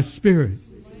in my spirit?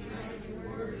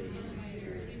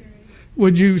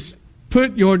 Would you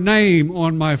put your name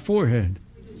on my forehead?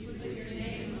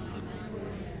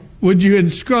 Would you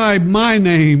inscribe my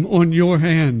name on your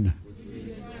hand?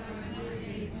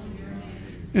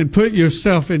 And put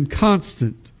yourself in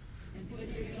constant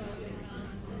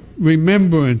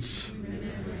remembrance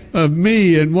of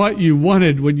me and what you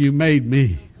wanted when you made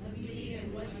me.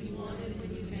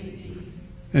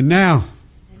 And now,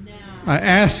 I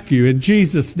ask you in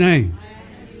Jesus' name,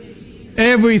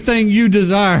 everything you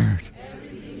desired,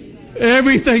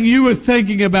 everything you were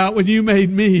thinking about when you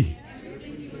made me,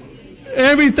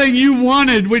 everything you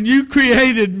wanted when you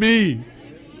created me,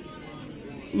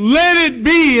 let it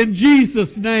be in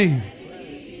Jesus' name.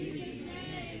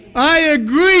 I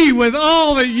agree with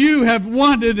all that you have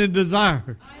wanted and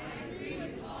desired.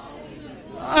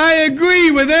 I agree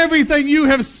with everything you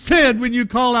have said when you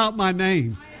call out my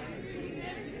name.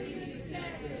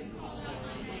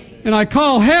 And I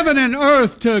call heaven and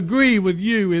earth to agree with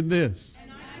you in this.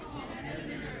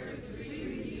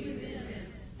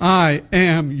 I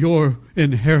am your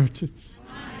inheritance.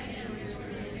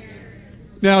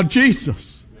 Now,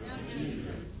 Jesus,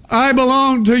 I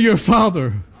belong to your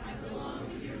Father.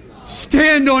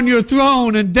 Stand on your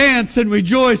throne and dance and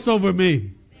rejoice over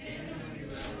me.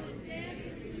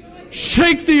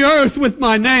 Shake the earth with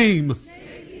my name.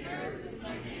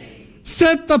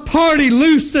 Set the party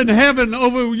loose in heaven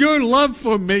over your love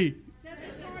for me.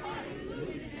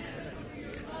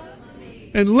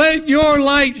 And let your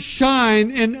light shine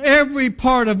in every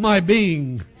part of my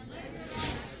being.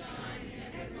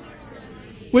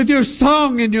 With your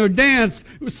song and your dance,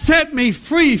 set me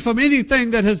free from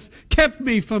anything that has kept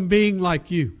me from being like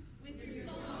you.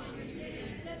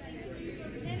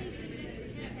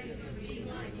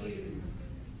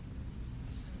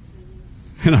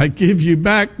 And I give you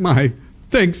back my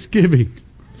thanksgiving.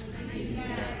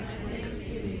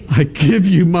 I give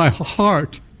you my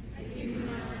heart.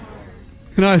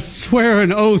 And I swear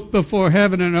an oath before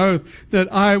heaven and earth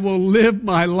that I will live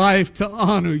my life to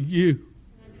honor you.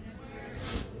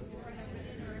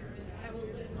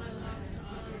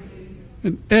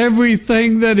 And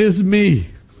everything that is me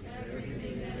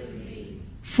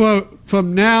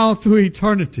from now through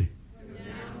eternity.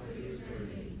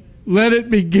 Let it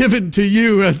be given to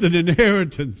you as an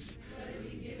inheritance,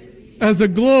 as a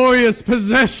glorious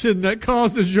possession that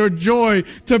causes your joy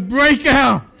to break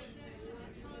out.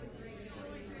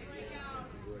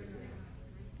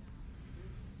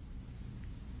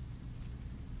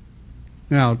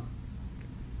 Now,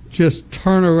 just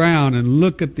turn around and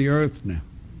look at the earth now.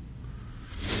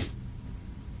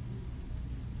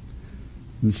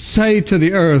 And say to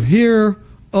the earth, "Hear,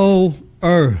 O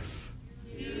earth,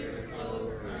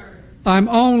 I'm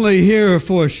only here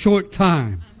for a short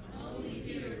time.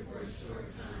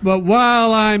 But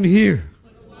while I'm here,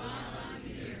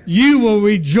 you will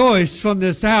rejoice from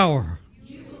this hour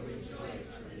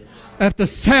at the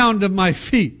sound of my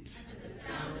feet.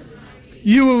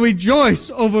 You will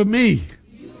rejoice over me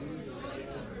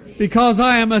because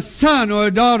I am a son or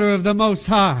a daughter of the Most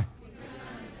High.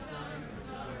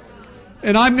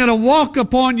 And I'm going to walk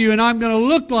upon you, and I'm going to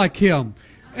look like Him,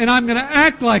 and I'm going to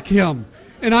act like Him,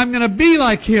 and I'm going to be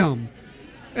like Him.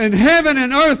 And heaven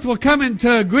and earth will come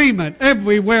into agreement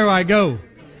everywhere I go."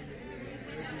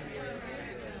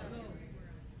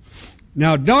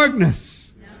 Now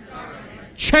darkness,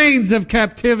 chains of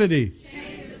captivity,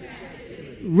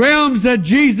 realms that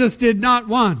Jesus did not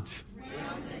want,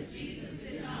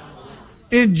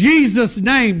 in Jesus'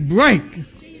 name, break.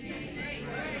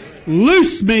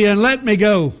 Loose me and let me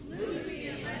go.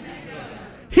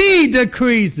 He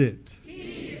decrees it.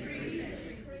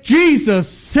 Jesus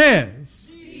says,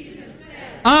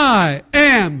 I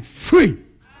am free.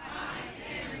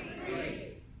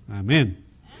 Amen.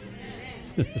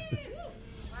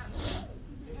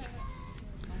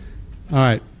 All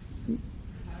right.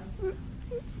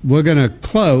 We're going to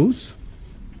close.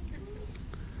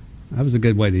 That was a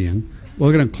good way to end.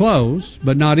 We're going to close,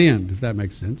 but not end, if that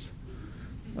makes sense.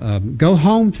 Go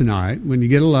home tonight when you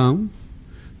get alone,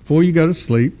 before you go to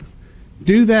sleep.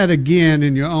 Do that again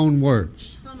in your own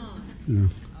words. You know,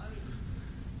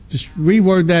 just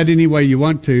reword that any way you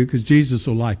want to, because Jesus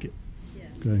will like it.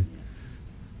 Okay.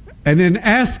 And then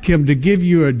ask Him to give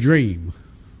you a dream.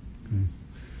 Okay.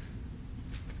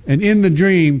 And in the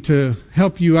dream, to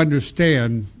help you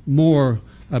understand more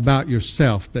about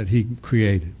yourself that He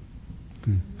created.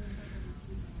 Okay.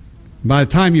 By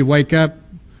the time you wake up,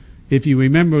 if you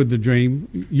remember the dream,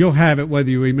 you'll have it whether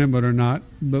you remember it or not.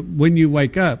 But when you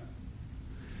wake up,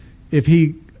 if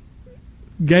He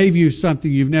gave you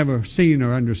something you've never seen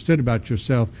or understood about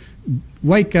yourself,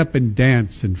 wake up and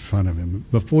dance in front of Him.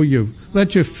 Before you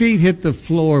let your feet hit the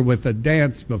floor with a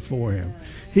dance before Him.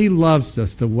 He loves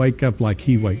us to wake up like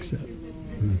He wakes up.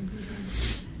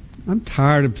 I'm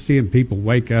tired of seeing people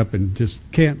wake up and just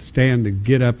can't stand to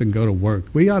get up and go to work.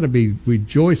 We ought to be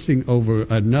rejoicing over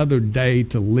another day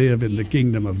to live in the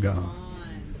kingdom of God.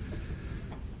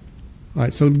 All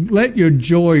right, so let your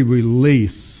joy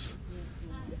release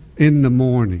in the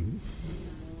morning.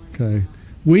 Okay.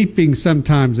 Weeping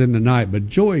sometimes in the night, but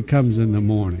joy comes in the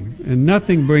morning. And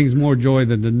nothing brings more joy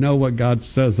than to know what God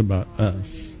says about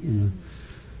us. You know.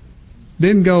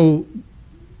 Then go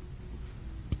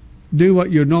do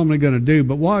what you're normally going to do,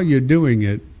 but while you're doing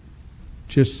it,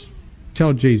 just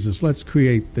tell Jesus, let's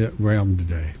create that realm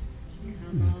today.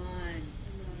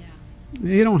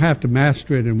 You don't have to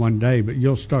master it in one day, but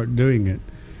you'll start doing it.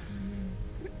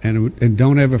 And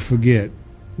don't ever forget,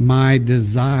 my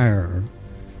desire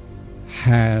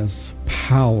has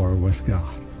power with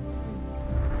God.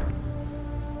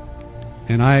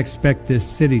 And I expect this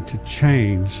city to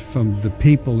change from the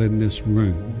people in this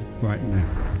room right now.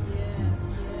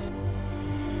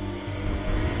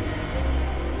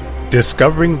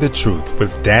 Discovering the Truth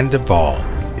with Dan Duvall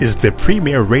is the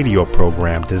premier radio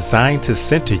program designed to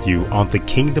center you on the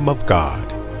kingdom of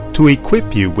God, to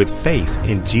equip you with faith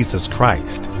in Jesus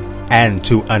Christ, and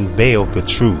to unveil the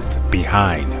truth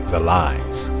behind the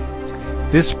lies.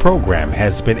 This program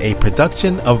has been a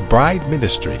production of Bride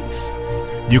Ministries.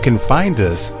 You can find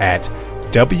us at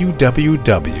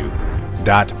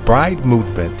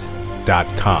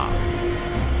www.bridemovement.com.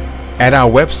 At our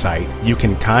website, you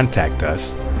can contact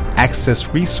us, access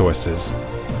resources,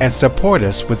 and support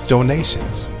us with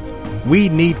donations. We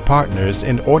need partners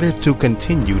in order to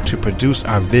continue to produce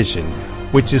our vision,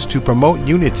 which is to promote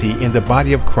unity in the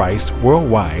body of Christ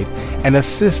worldwide and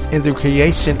assist in the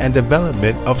creation and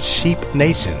development of sheep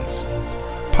nations.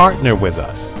 Partner with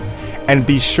us, and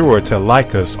be sure to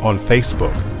like us on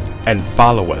Facebook and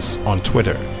follow us on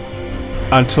Twitter.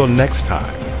 Until next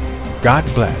time, God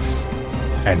bless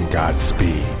and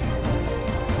Godspeed.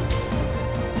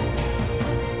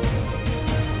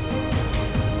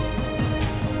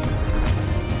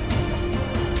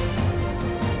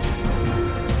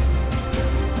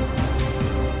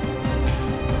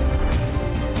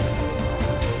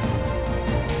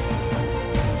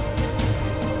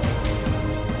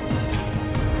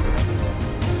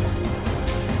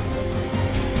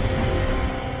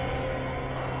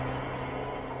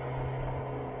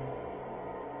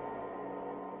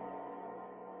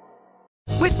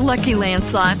 Lucky Land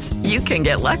Slots, you can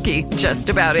get lucky just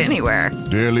about anywhere.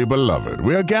 Dearly beloved,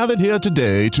 we are gathered here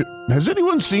today to... Has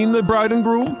anyone seen the bride and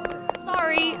groom?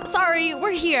 Sorry,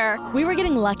 we're here. We were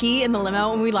getting lucky in the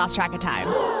limo and we lost track of time.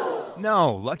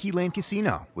 No, Lucky Land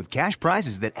Casino, with cash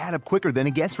prizes that add up quicker than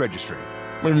a guest registry.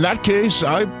 In that case,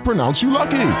 I pronounce you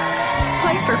lucky.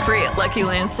 Play for free at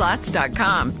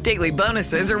LuckyLandSlots.com. Daily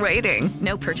bonuses are waiting.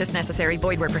 No purchase necessary.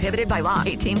 Void where prohibited by law.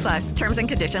 18+. Terms and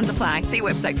conditions apply. See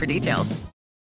website for details.